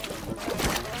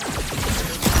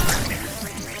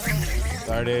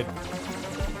 Started.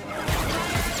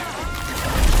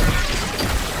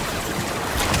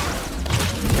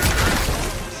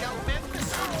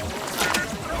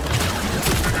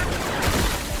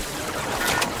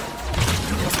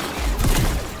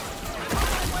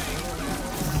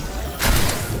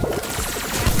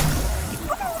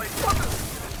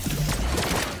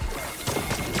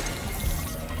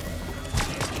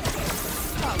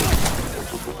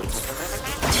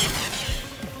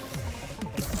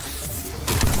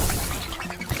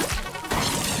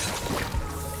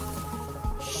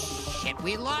 Shit,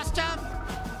 we lost him.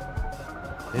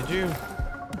 Did you?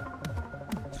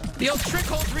 The old trick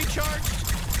hole's recharged.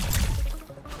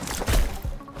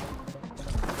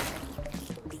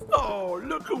 Oh,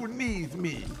 look who needs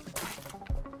me.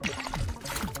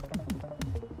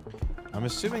 I'm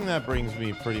assuming that brings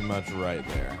me pretty much right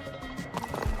there.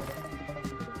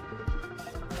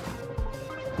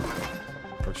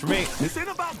 Works for me. This ain't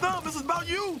about them. This is about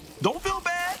you. Don't feel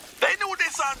bad. They knew what they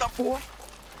signed up for.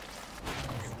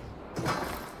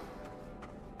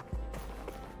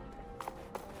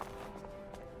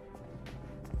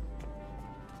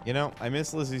 You know, I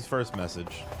miss Lizzie's first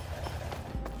message.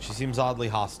 She seems oddly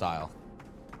hostile.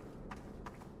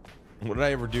 What did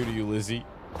I ever do to you, Lizzie?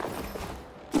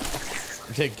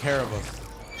 You take care of us.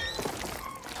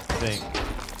 I think.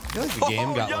 I feel like the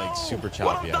game got like super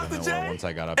choppy out of nowhere once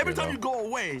I got up Every here, time though. you go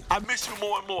away, I miss you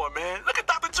more and more, man. Look at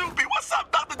Dr. Joopy. What's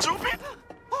up, Dr. Joopy?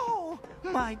 Oh,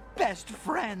 my best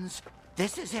friends.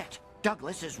 This is it.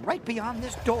 Douglas is right beyond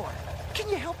this door. Can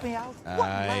you help me out?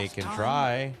 I can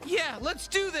try. Yeah, let's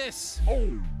do this.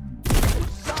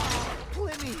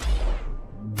 Plimmy.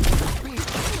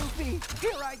 Goofy,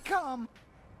 here I come.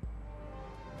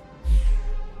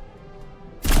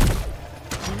 Here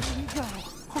you go.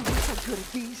 Oh, you're so good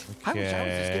at these. I wish I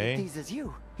was as good at these as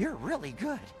you. You're really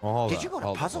good. Well, hold Did up, you go to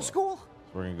hold up, puzzle hold up. school?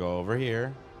 We're gonna go over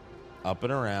here, up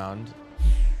and around.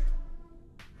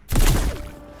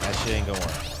 That shit ain't gonna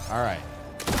work. All right,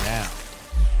 now.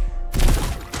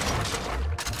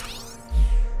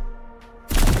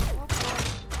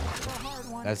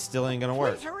 That still ain't gonna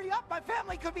work. Please hurry up. My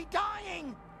family could be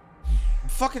dying. I'm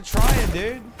fucking trying,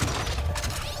 dude. It's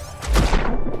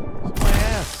my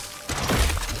ass.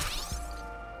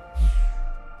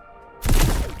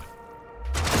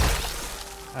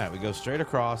 All right, we go straight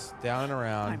across, down and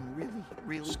around. I'm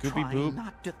really Scoopy trying Boop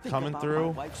not to think coming about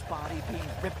through. my wife's body being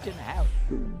ripped in half.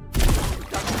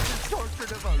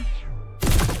 Tortured of her.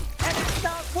 And it's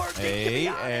not working, to be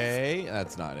honest. Hey,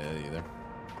 that's not it either.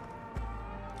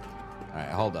 All right,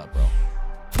 hold up, bro.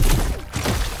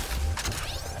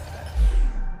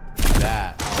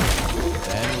 That.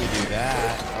 Then we do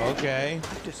that. Okay.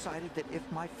 I've decided that if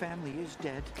my family is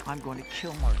dead, I'm going to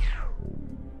kill Mark.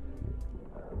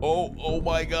 Oh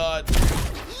my God.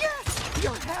 Yes!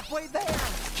 You're halfway there.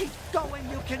 Keep going.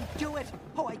 You can do it.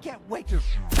 Oh, I can't wait to...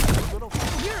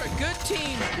 You're a good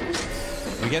team.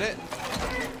 We get it?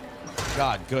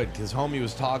 God, good, because homie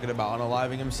was talking about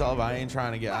unaliving himself. I ain't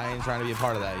trying to be a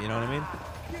part of that. You know what I mean?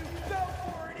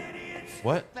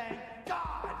 What? Thank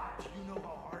God. Do you know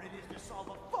how hard it is to solve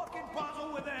a fucking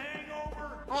puzzle with a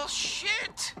hangover? Well,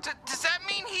 shit. Does that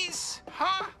mean he's...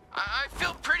 Huh? I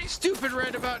feel pretty stupid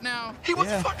right about now. He was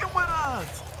fucking with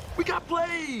us. We got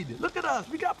played. Look at us.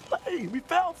 We got played. We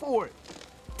fell for it.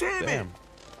 Damn it.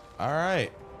 All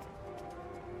right.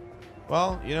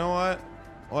 Well, you know what?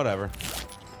 Whatever.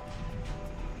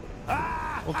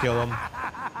 We'll kill him.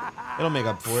 It'll make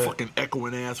up for it. Fucking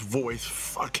echoing ass voice.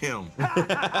 Fuck him.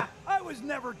 I was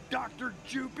never Dr.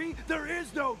 Joopy. There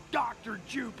is no Dr.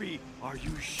 Joopy. Are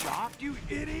you shocked, you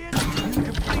idiot? You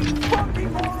complete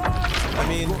fucking moron! I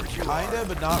mean, kinda,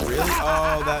 but not really.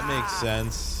 Oh, that makes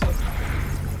sense.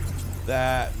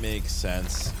 That makes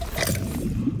sense.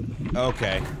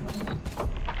 Okay.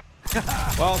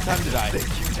 Well, time to die. Think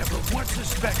you never once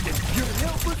suspected Your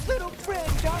helpless little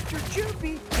friend, Dr.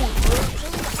 Joopy.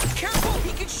 Careful,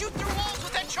 he can shoot through walls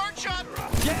with that charge shot.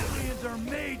 Gatlians are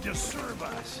made to serve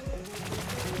us.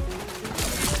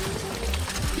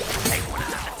 Take one of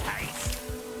the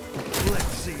taste.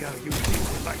 Let's see how you deal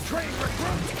with my trained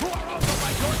recruits who are also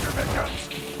my torture victims.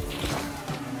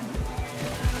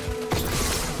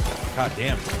 God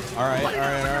damn. All right.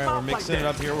 We're mixing it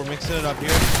up here.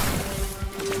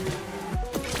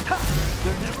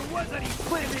 There never was any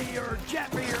Flimmy or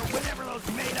Jeffy or whatever those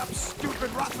made-up,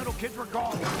 stupid, rotten little kids were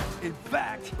called. In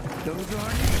fact, those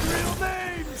aren't even real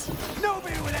names.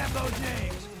 Nobody would have those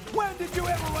names. When did you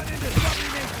ever run into somebody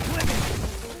named Flimmy?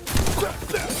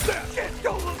 Shit,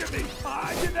 don't look at me.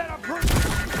 I did that on purpose.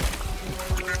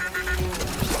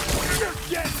 You're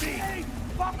getting me. Hey,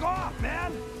 fuck off,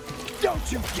 man.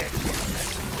 Don't you get me.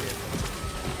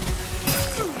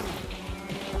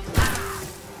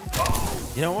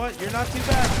 You know what? You're not too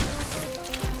bad.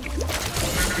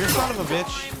 You're a son of a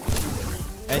bitch.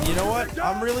 And you know what?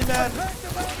 I'm really mad.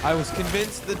 I was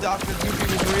convinced that Dr. Goofy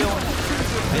was real,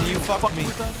 and you fucked me.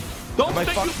 And by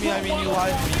fucked me, I mean you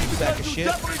lied to me, you sack of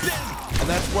shit. And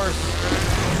that's worse.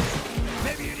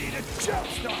 Maybe you need a jump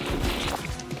start.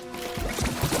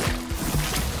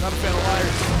 Not a fan of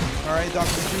liars. All right,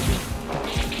 Dr. Goofy.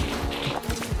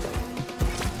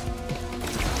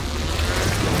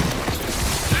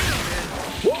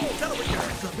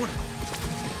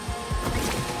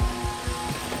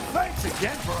 Thanks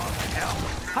again for all the help.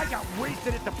 I got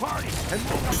wasted at the party and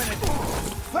woke up in a...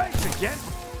 Thanks again.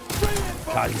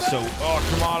 God, he's so... Oh,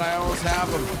 come on, I almost have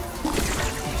him.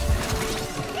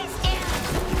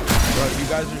 Bro, you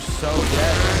guys are so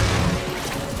dead.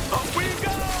 Up we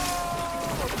go!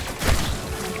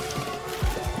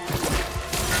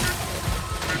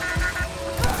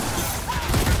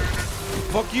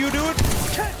 Fuck you, dude.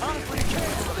 Honestly, you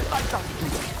can't.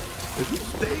 If you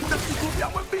stay, Dr. Goofy, I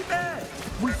wouldn't be mad.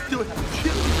 We still have to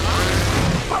kill you.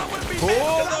 But I wouldn't be mad.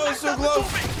 Oh, that was so close.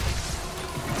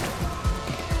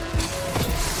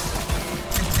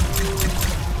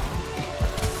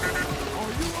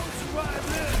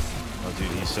 Oh,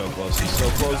 dude, he's so close. He's so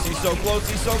close. He's so close.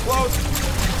 He's so close.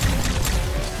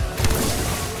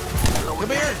 Come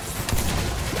here.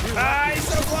 Ah, he's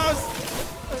so close.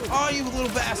 Oh, you little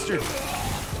bastard.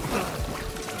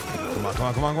 Come on, come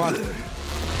on, come on, come on.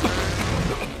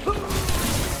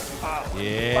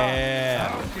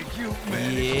 Yeah.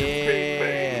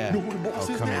 Yeah.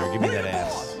 Oh, come here. Give me that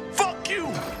ass. Fuck you.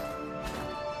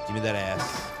 Give me that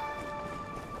ass.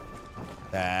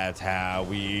 That's how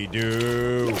we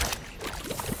do.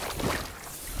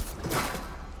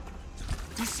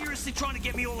 You seriously trying to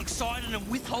get me all excited and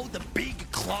withhold the big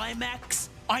climax?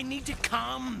 I need to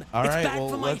come. All it's right, bad well,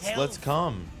 for my let's health.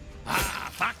 come. Ah,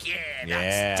 fuck yeah. Yeah.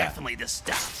 That's definitely the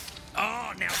stuff.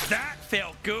 Oh, now that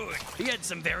felt good. He had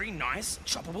some very nice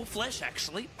choppable flesh,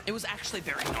 actually. It was actually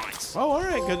very nice. Oh, all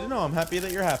right. Good to know. I'm happy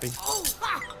that you're happy. Oh,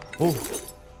 ah. Oh.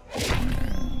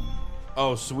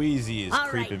 Oh, Sweezy is All right,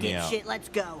 creeping me out. dipshit, let's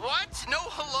go. What? No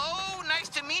hello? Nice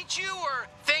to meet you, or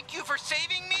thank you for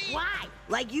saving me? Why?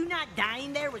 Like you not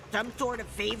dying there with some sort of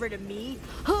favor to me?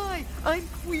 Hi, I'm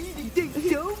Queenie. Thanks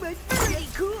so much. Pretty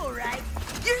cool, right?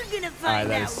 You're gonna find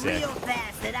that out is sick. real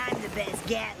fast that I'm the best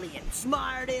Gatlian.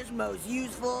 Smartest, most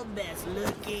useful, best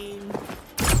looking.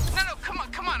 No, come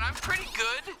on. I'm pretty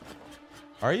good.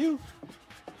 Are you?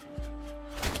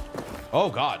 Oh,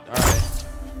 God. All right.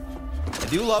 I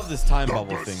do love this time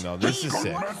bubble thing, though. This is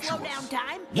sick. Slow down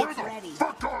time? Where It's the ready.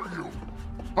 fuck are you?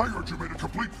 I heard you made a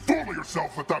complete fool of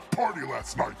yourself at that party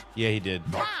last night. Yeah, he did.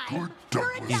 Not good,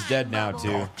 Douglas. He's dead now,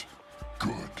 too. Not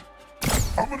good.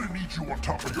 I'm gonna need you on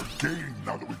top of your game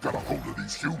now that we've got a hold of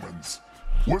these humans.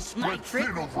 We're spread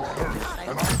thin over on Earth,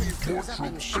 and I need more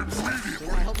troops immediately.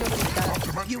 Not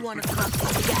to mention You want to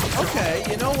Okay,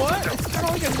 you know what? It's kind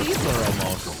of like a Needler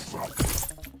almost.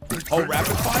 Oh,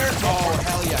 rapid fire? Oh,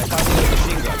 hell yeah. I thought it was a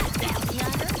machine gun.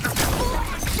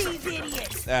 These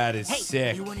idiots. That is Hey,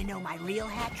 sick. you want to know my real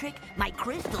hat trick? My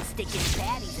crystals stick in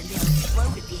fatties and they'll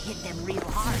explode if you hit them real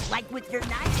hard. Like with your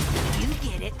knife. You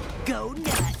get it. Go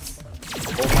nuts.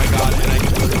 Oh my God, and I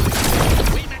can literally...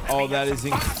 Oh, that is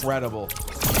incredible.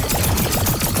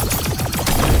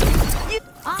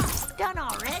 Oh, done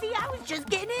already? I was just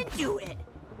getting into it.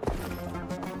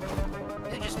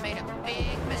 You just made a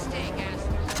big mistake,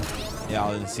 asshole. Yeah,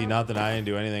 I didn't see nothing. I didn't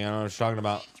do anything. I don't know what you're talking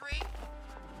about.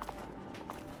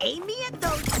 Aim me at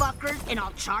those fuckers and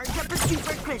I'll charge up a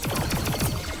super crystal.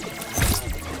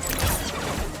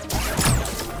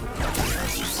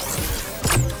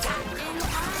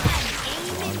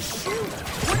 Aim and shoot.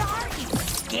 What are you,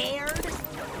 scared?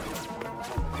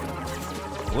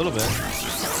 A little bit.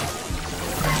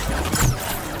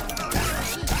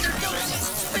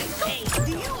 Hey,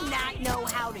 do you not know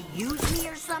how to use me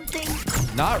or something?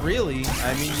 Not really.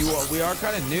 I mean, we are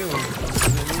kind of new. This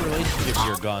is a new relationship with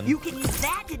your gun. You can use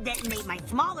that to detonate my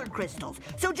smaller crystals.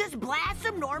 So just blast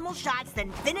some normal shots,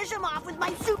 then finish them off with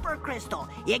my super crystal.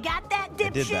 You got that, dipshit? I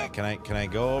did that. Can I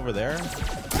go over there?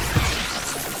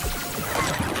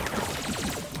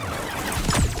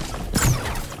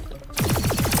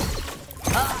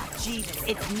 Oh, Jesus,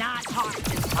 it's not hard.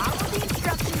 Just follow the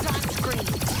instructions on screen.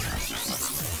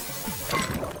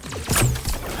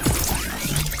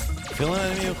 Fill an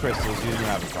enemy with crystals using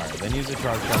rapid fire. Then use a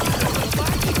charge shot.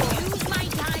 Use my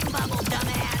time bubble,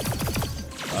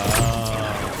 dumbass.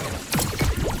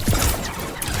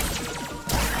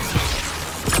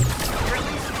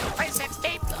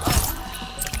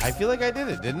 I feel like I did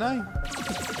it, didn't I?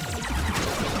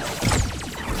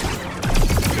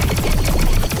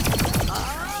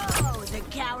 Oh, the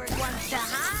coward wants to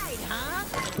hide,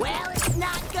 huh? Well, it's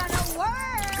not gonna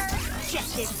work. Check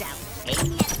this out.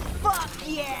 Amy, fuck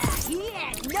yeah. He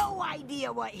had no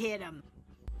idea what hit him.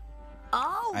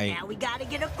 Oh, now we gotta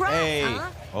get across, Hey. huh?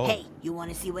 Oh. Hey, you want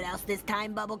to see what else this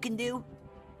time bubble can do?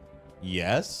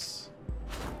 Yes.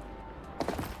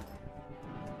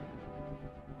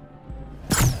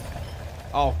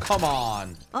 Oh, come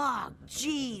on. Oh,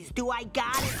 jeez. Do I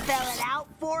gotta spell it out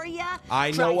for ya?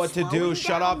 I know what to do.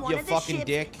 Shut up, you fucking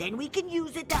dick. Then we can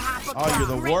use it to hop across. Oh, you're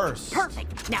the Great. worst.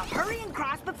 Perfect. Now hurry and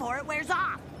cross before it wears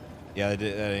off. Yeah, that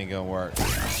ain't gonna work.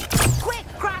 Quick,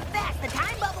 cross fast. The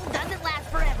time bubble doesn't last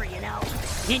forever, you know.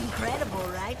 Incredible,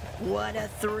 right? What a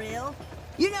thrill.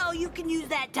 You know, you can use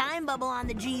that time bubble on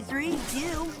the G3,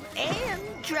 too. And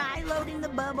try loading the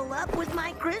bubble up with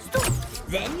my crystals.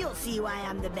 Then you'll see why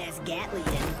I'm the best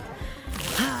Gatlian.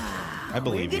 I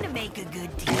believe We're you. gonna make a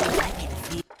good team. I can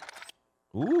feel.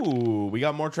 Ooh, we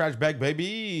got more trash bag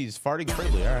babies. Farting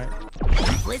freely, all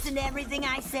right. Listen to everything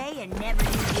I say and never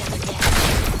use the other gadget.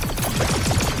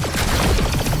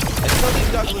 I still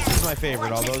think Douglas is my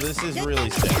favorite, although this is really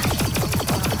sick.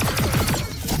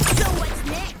 So what's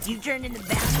next? You turned into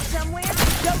bounty somewhere?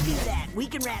 Don't do that. We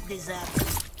can wrap this up.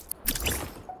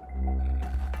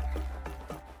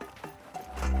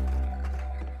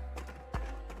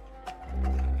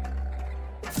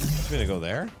 I'm gonna go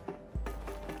there.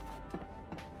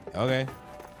 Okay.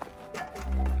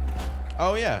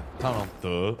 Oh yeah, tunnel.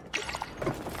 Duh.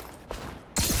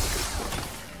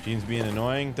 Gene's being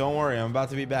annoying. Don't worry, I'm about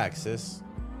to be back, sis.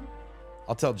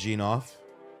 I'll tell Gene off.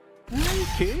 Hey,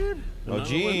 kid. Oh, Another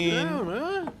Gene. one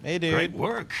down, huh? Hey, dude. Great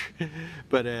work.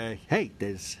 But, hey,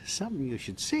 there's something you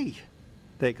should see.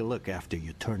 Take a look after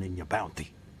you turn in your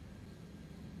bounty.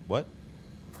 What?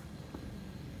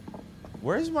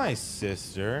 Where's my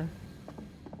sister?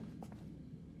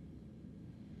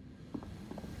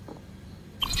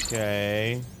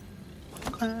 Okay.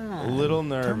 A little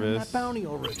nervous. Turn in that bounty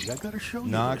already. I gotta show you.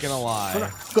 Not this. gonna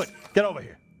lie. Good. Get over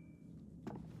here.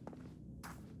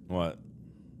 What?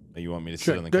 You want me to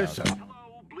sit on the Check this couch? out.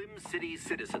 Blim City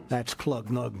citizens. That's Clug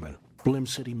Nugman, Blim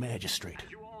City Magistrate.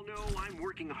 As you all know, I'm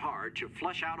working hard to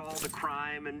flush out all the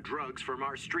crime and drugs from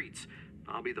our streets.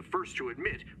 I'll be the first to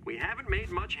admit we haven't made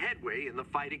much headway in the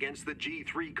fight against the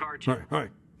G3 cartel. All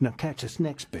right. Now catch this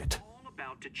next bit.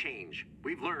 About to change.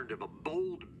 We've learned of a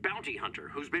bold bounty hunter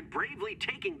who's been bravely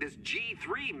taking this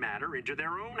G3 matter into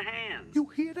their own hands. You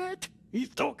hear that? He's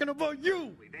talking about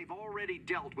you. They've already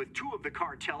dealt with two of the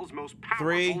cartel's most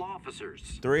powerful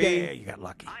officers. Yeah, you got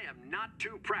lucky. I am not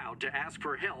too proud to ask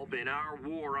for help in our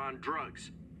war on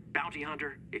drugs. Bounty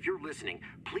hunter, if you're listening,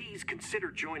 please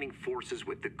consider joining forces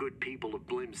with the good people of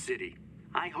Blim City.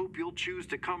 I hope you'll choose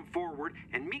to come forward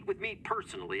and meet with me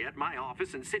personally at my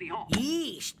office in City Hall.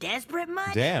 Yeesh, desperate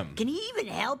much? Damn. Can he even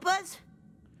help us?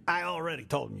 I already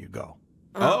told him you go.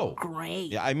 Oh.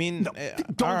 Great. Yeah, I mean,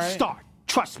 Don't all right. start.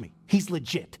 Trust me, he's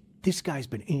legit. This guy's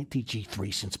been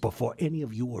anti-G3 since before any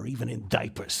of you were even in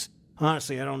diapers.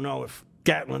 Honestly, I don't know if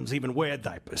Gatlins even wear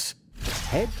diapers.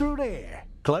 Head through there.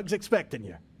 Clug's expecting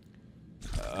you.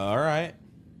 All right.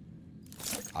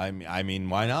 I mean,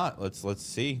 why not? Let's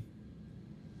see.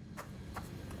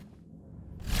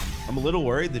 I'm a little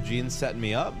worried that Gene's setting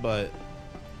me up, but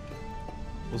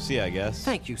we'll see, I guess.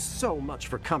 Thank you so much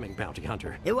for coming, Bounty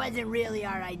Hunter. It wasn't really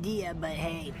our idea, but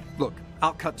hey. Look,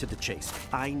 I'll cut to the chase.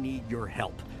 I need your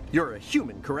help. You're a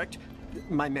human, correct?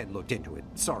 My men looked into it.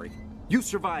 Sorry. You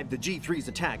survived the G3's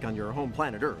attack on your home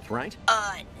planet Earth, right?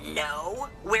 No.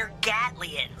 We're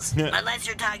Gatlians. Unless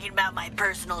you're talking about my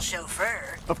personal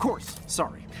chauffeur. Of course.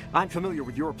 Sorry. I'm familiar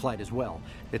with your plight as well.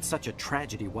 It's such a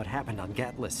tragedy what happened on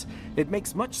Gatlis. It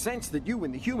makes much sense that you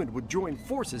and the human would join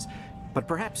forces, but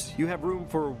perhaps you have room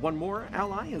for one more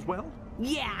ally as well?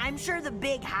 Yeah, I'm sure the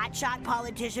big hotshot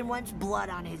politician wants blood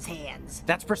on his hands.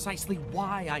 That's precisely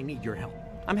why I need your help.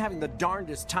 I'm having the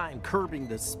darndest time curbing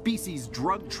the species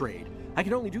drug trade. I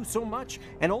can only do so much,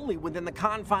 and only within the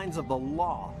confines of the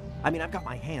law. I mean, I've got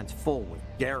my hands full with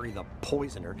Gary the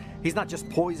Poisoner. He's not just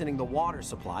poisoning the water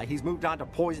supply, he's moved on to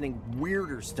poisoning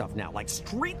weirder stuff now, like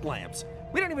street lamps.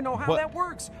 We don't even know how that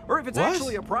works, or if it's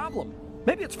actually a problem.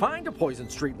 Maybe it's fine to poison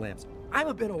street lamps. I'm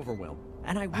a bit overwhelmed,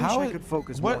 and I wish I could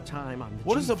focus more time on the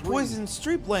What is a G3. poison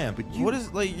street lamp? What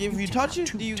is, like, if you touch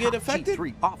it, do you get affected?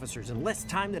 G3 officers in less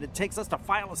time than it takes us to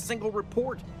file a single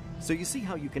report. So you see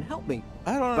how you can help me.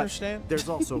 I don't But understand. There's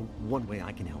also one way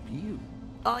I can help you.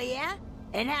 Oh, yeah?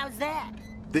 And how's that?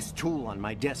 This tool on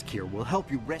my desk here will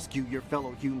help you rescue your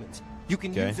fellow humans. You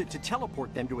can use it to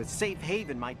teleport them to a safe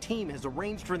haven my team has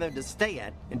arranged for them to stay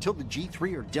at until the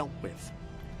G3 are dealt with.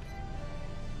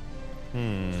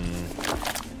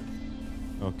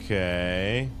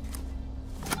 Okay.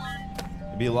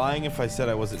 I'd be lying if I said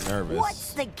I wasn't nervous.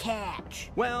 What's the catch?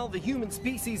 Well, the human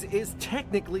species is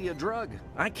technically a drug.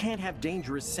 I can't have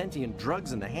dangerous sentient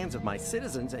drugs in the hands of my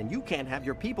citizens, and you can't have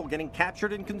your people getting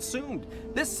captured and consumed.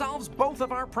 This solves both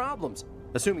of our problems,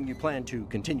 assuming you plan to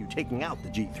continue taking out the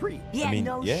G3.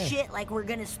 Yeah, shit, like we're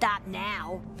gonna stop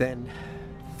now. Then,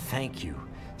 thank you.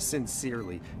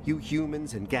 Sincerely, you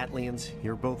humans and Gatlians,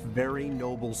 you're both very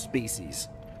noble species.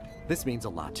 This means a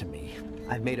lot to me.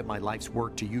 I've made it my life's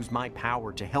work to use my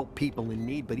power to help people in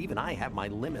need, but even I have my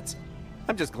limits.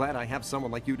 I'm just glad I have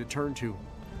someone like you to turn to.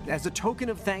 As a token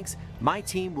of thanks, my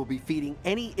team will be feeding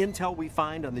any intel we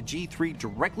find on the G3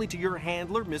 directly to your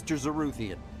handler, Mr.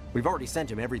 Zaruthian. We've already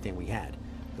sent him everything we had.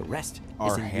 The rest Our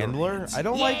is in your handler? hands. I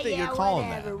don't like that you're calling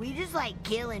whatever. We just like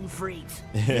killing freaks.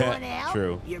 Yeah, You wanna help?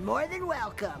 true. You're more than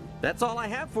welcome. That's all I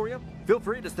have for you. Feel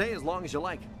free to stay as long as you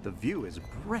like. The view is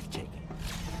breathtaking.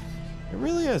 It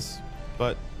really is,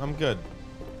 but I'm good.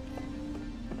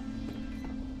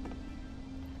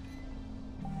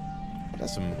 Got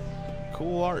some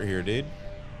cool art here, dude.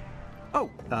 Oh,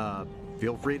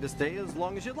 feel free to stay as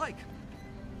long as you'd like.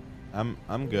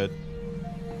 I'm good.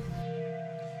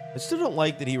 I still don't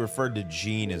like that he referred to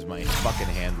Gene as my fucking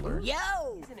handler. Yo!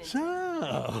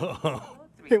 So,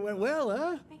 it went well,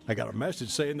 huh? I got a message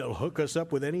saying they'll hook us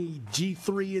up with any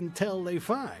G3 intel they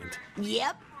find.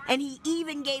 Yep. And he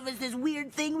even gave us this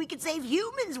weird thing we could save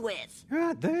humans with.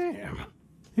 God damn.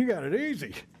 You got it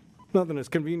easy. Nothing as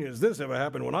convenient as this ever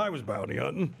happened when I was bounty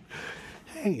hunting.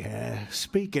 Hey,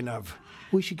 speaking of,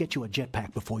 we should get you a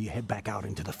jetpack before you head back out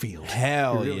into the field.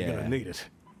 Hell You're really yeah. gonna need it.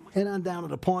 Head on down to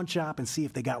the pawn shop and see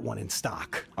if they got one in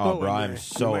stock. Oh, bro, and, I'm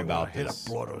so you might about wanna hit this.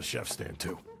 up Blorto's chef stand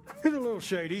too. It's a little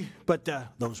shady, but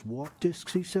those warp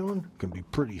discs he's selling can be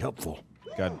pretty helpful.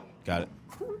 Got it.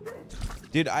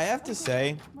 Dude, I have to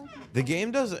say, the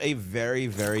game does a very,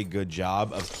 very good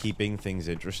job of keeping things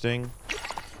interesting.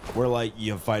 Where, like,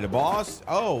 you fight a boss.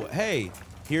 Oh, hey,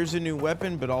 here's a new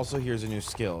weapon, but also here's a new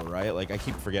skill, right? Like, I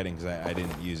keep forgetting because I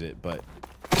didn't use it, but,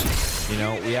 you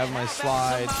know, we have my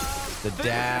slide, the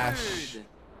dash,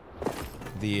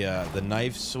 the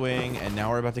knife swing, and now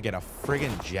we're about to get a friggin'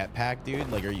 jetpack, dude.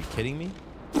 Like, are you kidding me?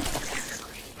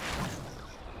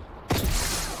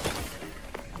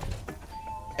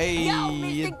 Hey, Yo,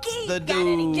 Mr. Geek, got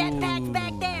any jetpacks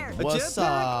back there? What's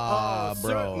up,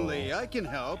 bro? Certainly, I can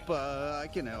help. I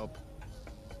can help.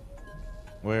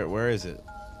 Where is it?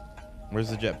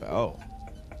 Where's the jetpack? Oh,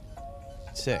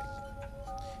 sick.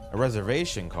 A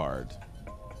reservation card.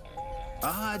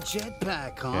 Ah,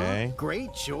 jetpack, huh? Okay.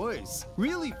 Great choice.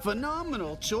 Really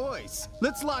phenomenal choice.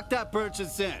 Let's lock that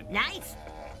purchase in. Nice.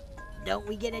 Don't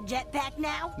we get a jetpack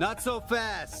now? Not so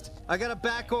fast. I gotta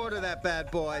back order that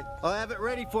bad boy. I'll have it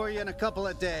ready for you in a couple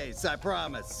of days, I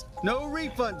promise. No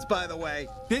refunds, by the way.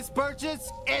 This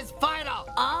purchase is final.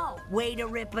 Oh, way to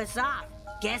rip us off.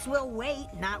 Guess we'll wait,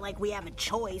 not like we have a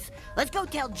choice. Let's go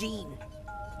tell Gene.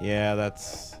 Yeah,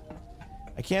 that's...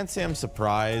 I can't say I'm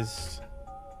surprised.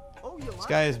 This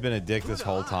guy has been a dick this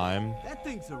whole time. That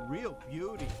thing's a real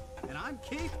beauty. And I'm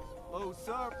keep. Oh,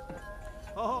 sir.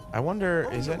 Oh. I wonder,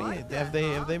 is you any... like that,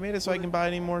 have they made it so I can buy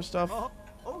any more stuff?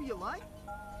 Oh, you like?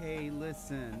 Hey,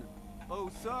 listen. Oh,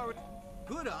 sorry.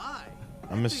 Good eye.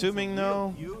 I'm assuming,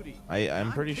 though.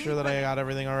 I'm pretty sure that I got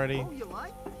everything already. Oh, you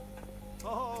like?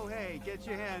 Oh, hey, get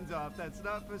your hands off. That's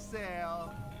not for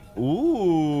sale.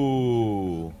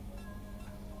 Ooh.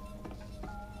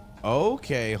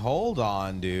 Okay, hold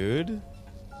on, dude.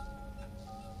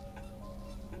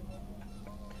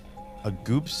 A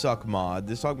goop suck mod.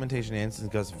 This augmentation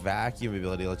instant gust vacuum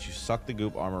ability lets you suck the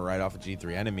goop armor right off of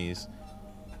G3 enemies.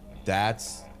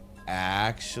 That's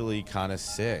actually kind of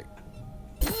sick.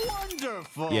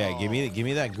 Wonderful. Yeah, give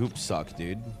me that goop suck,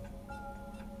 dude.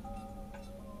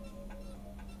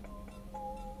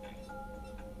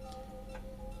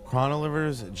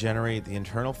 Chronolivers generate the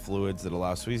internal fluids that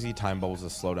allow Sweezy time bubbles to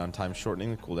slow down time,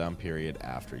 shortening the cooldown period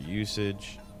after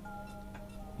usage.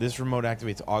 This remote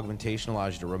activates augmentation,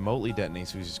 allows you to remotely detonate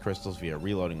Sweezy's crystals via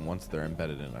reloading once they're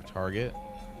embedded in a target.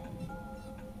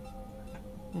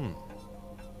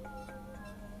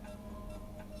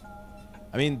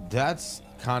 I mean, that's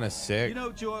kind of sick. You know,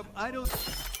 Jorb, I don't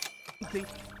think...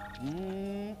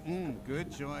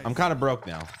 good choice. I'm kind of broke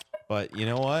now, but you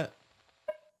know what?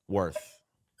 Worth.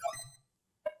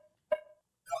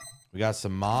 We got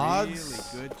some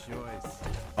mods. Really good choice.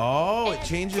 Oh, it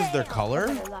changes their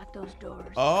color? Lock those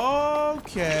doors.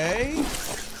 Okay.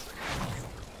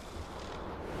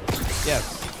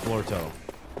 Yes, Blorto.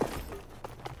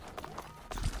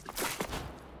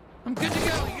 I'm good to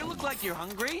go. You look like you're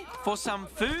hungry for some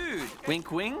food.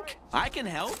 Wink, wink. I can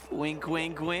help. Wink,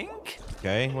 wink, wink.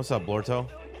 Okay, what's up, Blorto?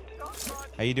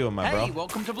 How you doing, my bro? Hey,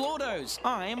 welcome to Blorto's.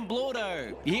 I'm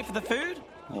Blorto. You here for the food?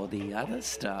 Or the other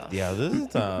stuff? The other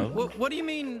stuff? What do you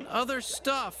mean, other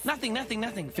stuff?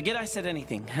 Nothing. Forget I said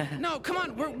anything. No, come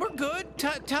on, we're good.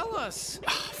 Tell us.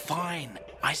 Fine.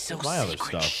 I sell My other secret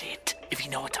stuff. shit if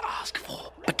you know what to ask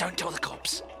for. But don't tell the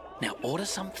cops. Now order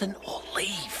something or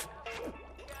leave.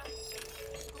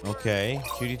 Okay,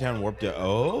 Cutie Town Warp to...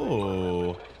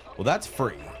 Oh. Well, that's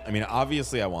free. I mean,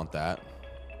 obviously I want that.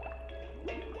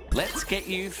 Let's get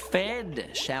you fed,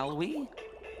 shall we?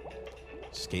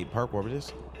 Skate Park Warp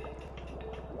Disc.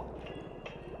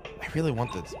 I really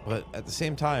want this, but at the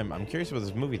same time, I'm curious about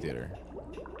this movie theater.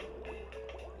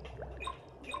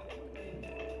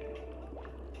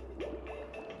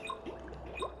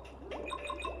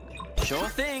 Sure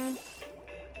thing.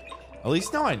 At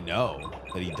least now I know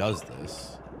that he does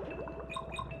this.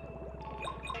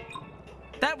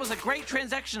 That was a great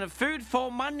transaction of food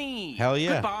for money. Hell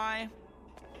yeah. Goodbye.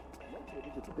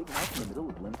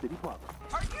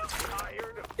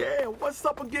 Yeah, what's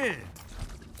up again?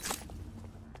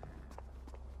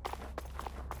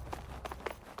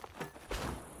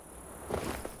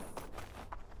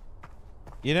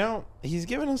 You know, he's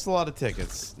giving us a lot of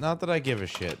tickets. Not that I give a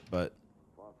shit, but...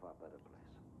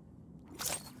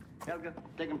 Helga,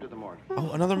 take him to the morgue.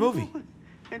 Oh, another movie.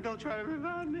 And don't try to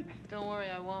revive me. Don't worry,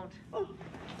 I won't.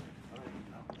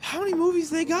 How many movies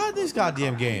they got in this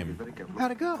goddamn game?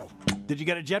 How'd it go? Did you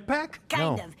get a jetpack?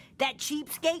 Kind of. That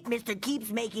cheapskate, Mr.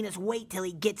 keeps making us wait till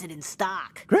he gets it in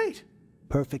stock. Great.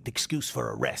 Perfect excuse for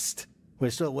a rest. We're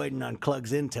still waiting on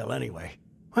Clug's intel anyway.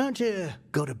 Why don't you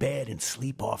go to bed and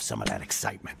sleep off some of that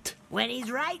excitement? When he's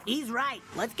right, he's right.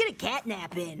 Let's get a cat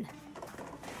nap in.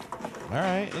 All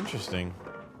right, interesting.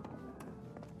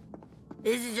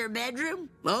 This is your bedroom?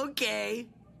 Okay.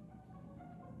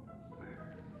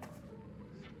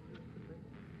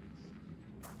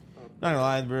 Not gonna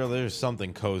lie, bro, there's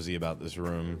something cozy about this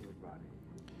room.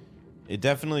 It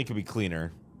definitely could be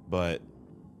cleaner, but...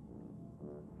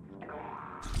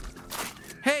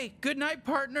 Hey, good night,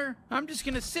 partner. I'm just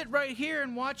gonna sit right here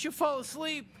and watch you fall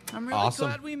asleep. I'm really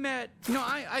glad we met. You know,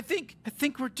 I think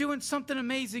we're doing something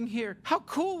amazing here. How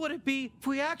cool would it be if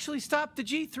we actually stopped the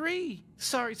G3?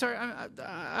 Sorry,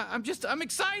 I'm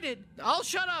excited. I'll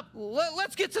shut up.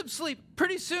 Let's get some sleep.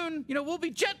 Pretty soon, you know, we'll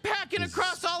be jetpacking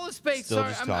across all of space.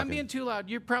 Sorry, I'm being too loud.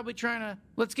 You're probably trying to.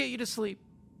 Let's get you to sleep.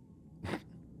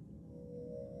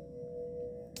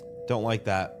 Don't like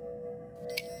that.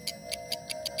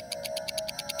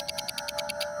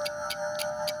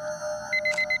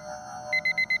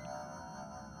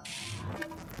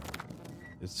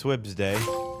 It's Swib's day.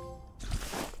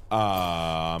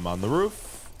 I'm on the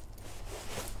roof.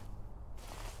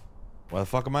 Why the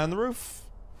fuck am I on the roof?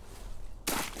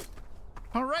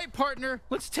 All right, partner.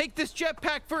 Let's take this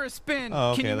jetpack for a spin.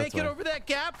 Oh, okay, Can you that's make it fine. over that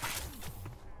gap?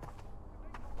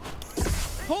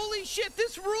 Holy shit,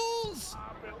 this rules!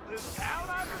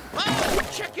 Oh,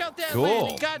 check out that Cool.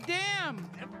 landing. Goddamn.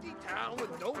 Empty town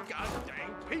with no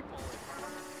goddamn people.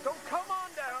 So come on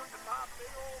down to my big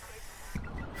old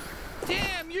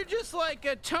Damn, you're just like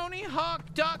a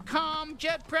TonyHawk.com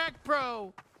Jetpack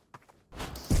Pro.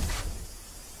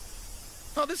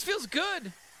 Oh, this feels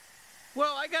good.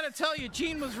 Well, I gotta tell you,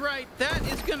 Gene was right. That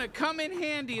is gonna come in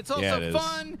handy. It's also it is.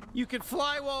 fun. You can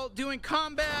fly while doing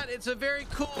combat. It's a very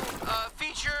cool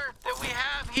feature that we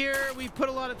have here. We put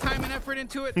a lot of time and effort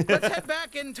into it. Let's head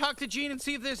back and talk to Gene and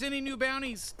see if there's any new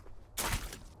bounties. I've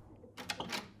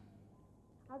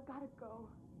gotta go.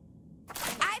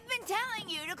 I've been telling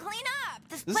you to clean up.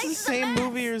 This This place is is the same a mess.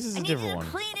 movie or is this a I need different you one?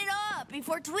 to clean it up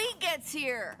before Tweet gets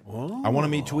here. Oh, I want to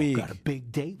meet Tweeg. Got a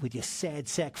big date with your sad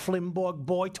sack Flimborg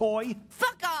boy toy?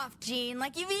 Fuck off, Gene.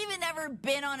 Like you've even ever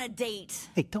been on a date.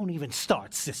 Hey, don't even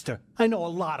start, sister. I know a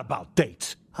lot about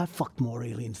dates. I fucked more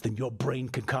aliens than your brain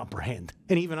can comprehend.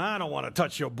 And even I don't want to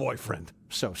touch your boyfriend.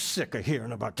 So sick of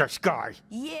hearing about this guy.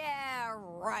 Yeah,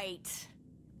 right.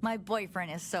 My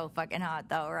boyfriend is so fucking hot,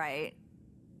 though, right?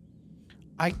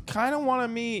 I kind of want to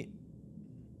meet...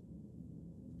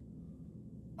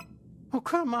 Oh,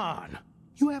 come on.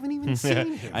 You haven't even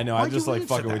seen him. I know, Why'd I'm just you like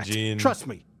answer fucking with that? Gene. Trust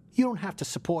me, you don't have to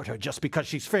support her just because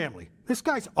she's family. This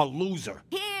guy's a loser.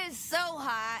 He is so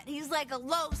hot. He's like a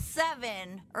low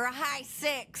 7 or a high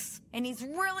 6. And he's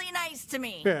really nice to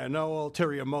me. Yeah, no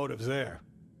ulterior motives there.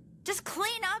 Just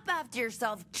clean up after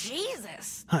yourself.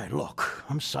 Jesus. Hey, look,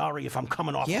 I'm sorry if I'm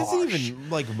coming off He hasn't harsh. even,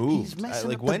 like, moved. He's messing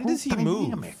Like, up the when does group he move?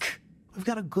 dynamic. We've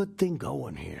got a good thing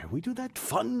going here. We do that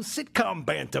fun sitcom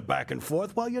banter back and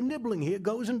forth while your nibbling here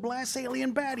goes and blasts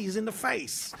alien baddies in the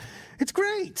face. It's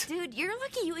great. Dude, you're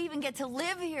lucky you even get to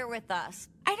live here with us.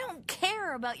 I don't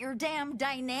care about your damn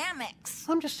dynamics.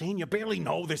 I'm just saying you barely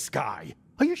know this guy.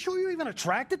 Are you sure you're even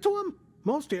attracted to him?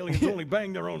 Most aliens only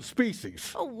bang their own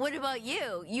species. Oh, what about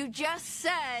you? You just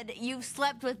said you've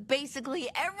slept with basically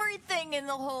everything in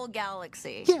the whole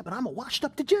galaxy. Yeah, but I'm a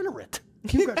washed-up degenerate.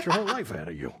 You got your whole life ahead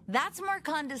of you. That's more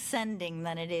condescending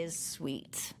than it is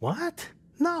sweet. What?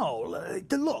 No,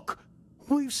 look,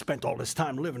 we've spent all this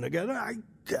time living together.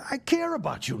 I care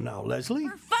about you now, Leslie.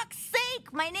 For fuck's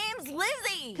sake, my name's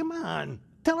Lizzie. Come on,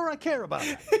 tell her I care about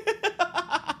her.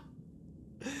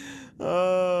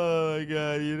 Oh my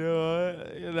god, you know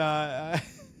what? You know,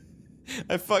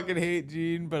 I fucking hate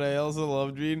Gene, but I also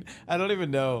love Gene. I don't even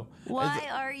know. Why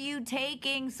are you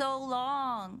taking so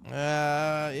long? You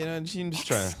know, Gene's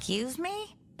trying to... Excuse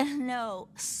me? No,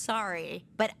 sorry.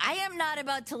 But I am not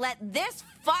about to let this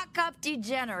fuck-up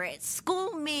degenerate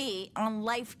school me on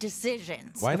life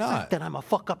decisions. Why The not? fact that I'm a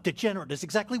fuck-up degenerate is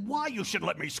exactly why you should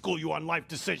let me school you on life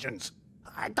decisions.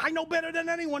 I know better than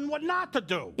anyone what not to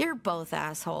do. You're both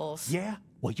assholes. Yeah?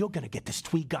 Well, you're gonna get this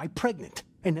Tweed guy pregnant.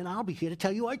 And then I'll be here to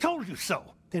tell you I told you so.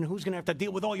 Then who's gonna have to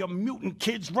deal with all your mutant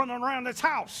kids running around this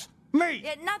house? Me!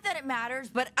 Yeah, not that it matters,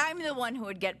 but I'm the one who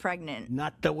would get pregnant.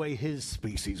 Not the way his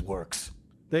species works.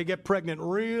 They get pregnant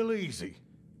real easy.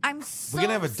 I'm so We're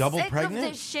gonna have a double sick pregnant?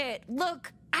 of this shit.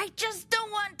 Look, I just don't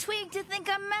want Tweeg to think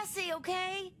I'm messy,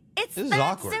 okay? It's This is that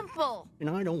awkward. simple. And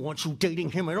I don't want you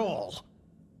dating him at all.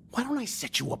 Why don't I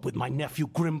set you up with my nephew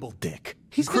Grimbledick?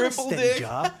 He's got a steady Grimbledick?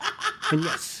 job. And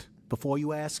yes, Before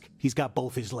you ask, he's got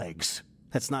both his legs.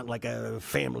 That's not like a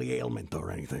family ailment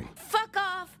or anything. Fuck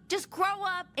off! Just grow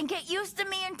up and get used to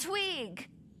me and Tweeg.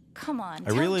 Come on.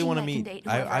 I really want to meet.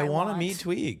 I want to meet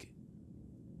Tweeg.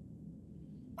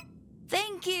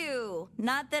 Thank you.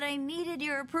 Not that I needed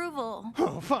your approval.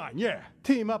 Oh, fine, yeah.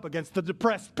 Team up against the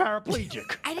depressed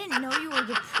paraplegic. I didn't know you were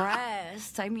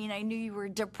depressed. I mean, I knew you were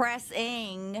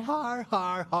depressing. Har,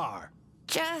 har, har.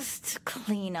 Just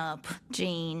clean up,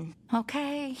 Gene,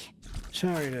 okay?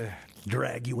 Sorry to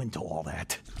drag you into all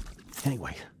that.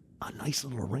 Anyway, a nice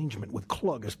little arrangement with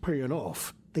Klug is paying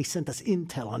off. They sent us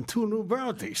intel on 2 new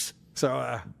bounties.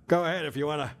 So, go ahead if you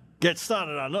want to get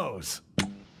started on those. All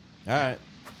right.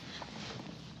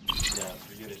 Yeah,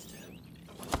 forget it,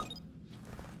 man.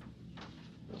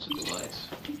 That's a device.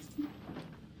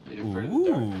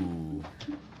 Ooh.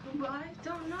 Well, I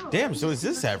don't know. Damn, so is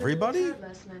this everybody?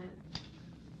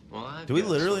 Well, Do we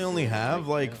literally only have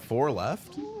like 4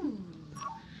 left?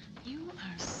 You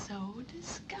are so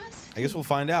disgusting. I guess we'll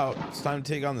find out. It's time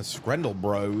to take on the Screndel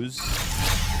Bros.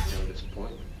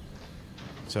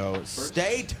 So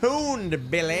stay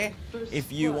tuned, Billy,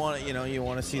 if you want to, you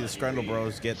want to see the Screndel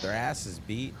Bros get their asses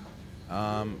beat,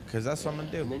 because that's what I'm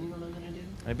gonna do.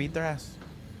 I beat their ass.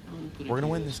 We're gonna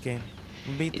win this game.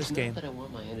 We beat this game.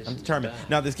 I'm determined.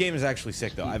 Now this game is actually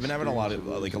sick though. I've been having a lot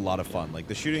of fun. Like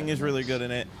the shooting is really good in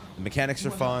it. The mechanics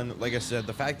are fun. Like I said,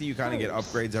 the fact that you kind of get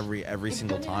upgrades every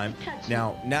single time.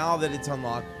 Now that it's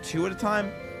unlocked 2 at a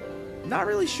time, not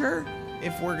really sure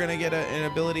if we're gonna get an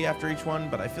ability after each one,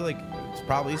 but I feel like it's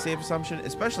probably a safe assumption,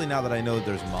 especially now that I know that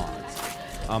there's mods.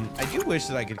 I do wish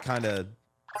that I could kind of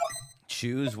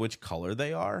choose which color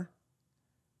they are,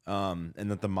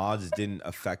 and that the mods didn't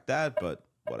affect that, but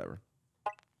whatever.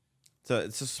 So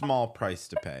it's a small price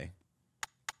to pay.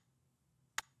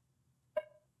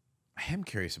 I am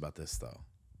curious about this though.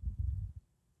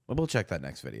 But we'll check that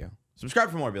next video. Subscribe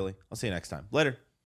for more, Billy. I'll see you next time. Later.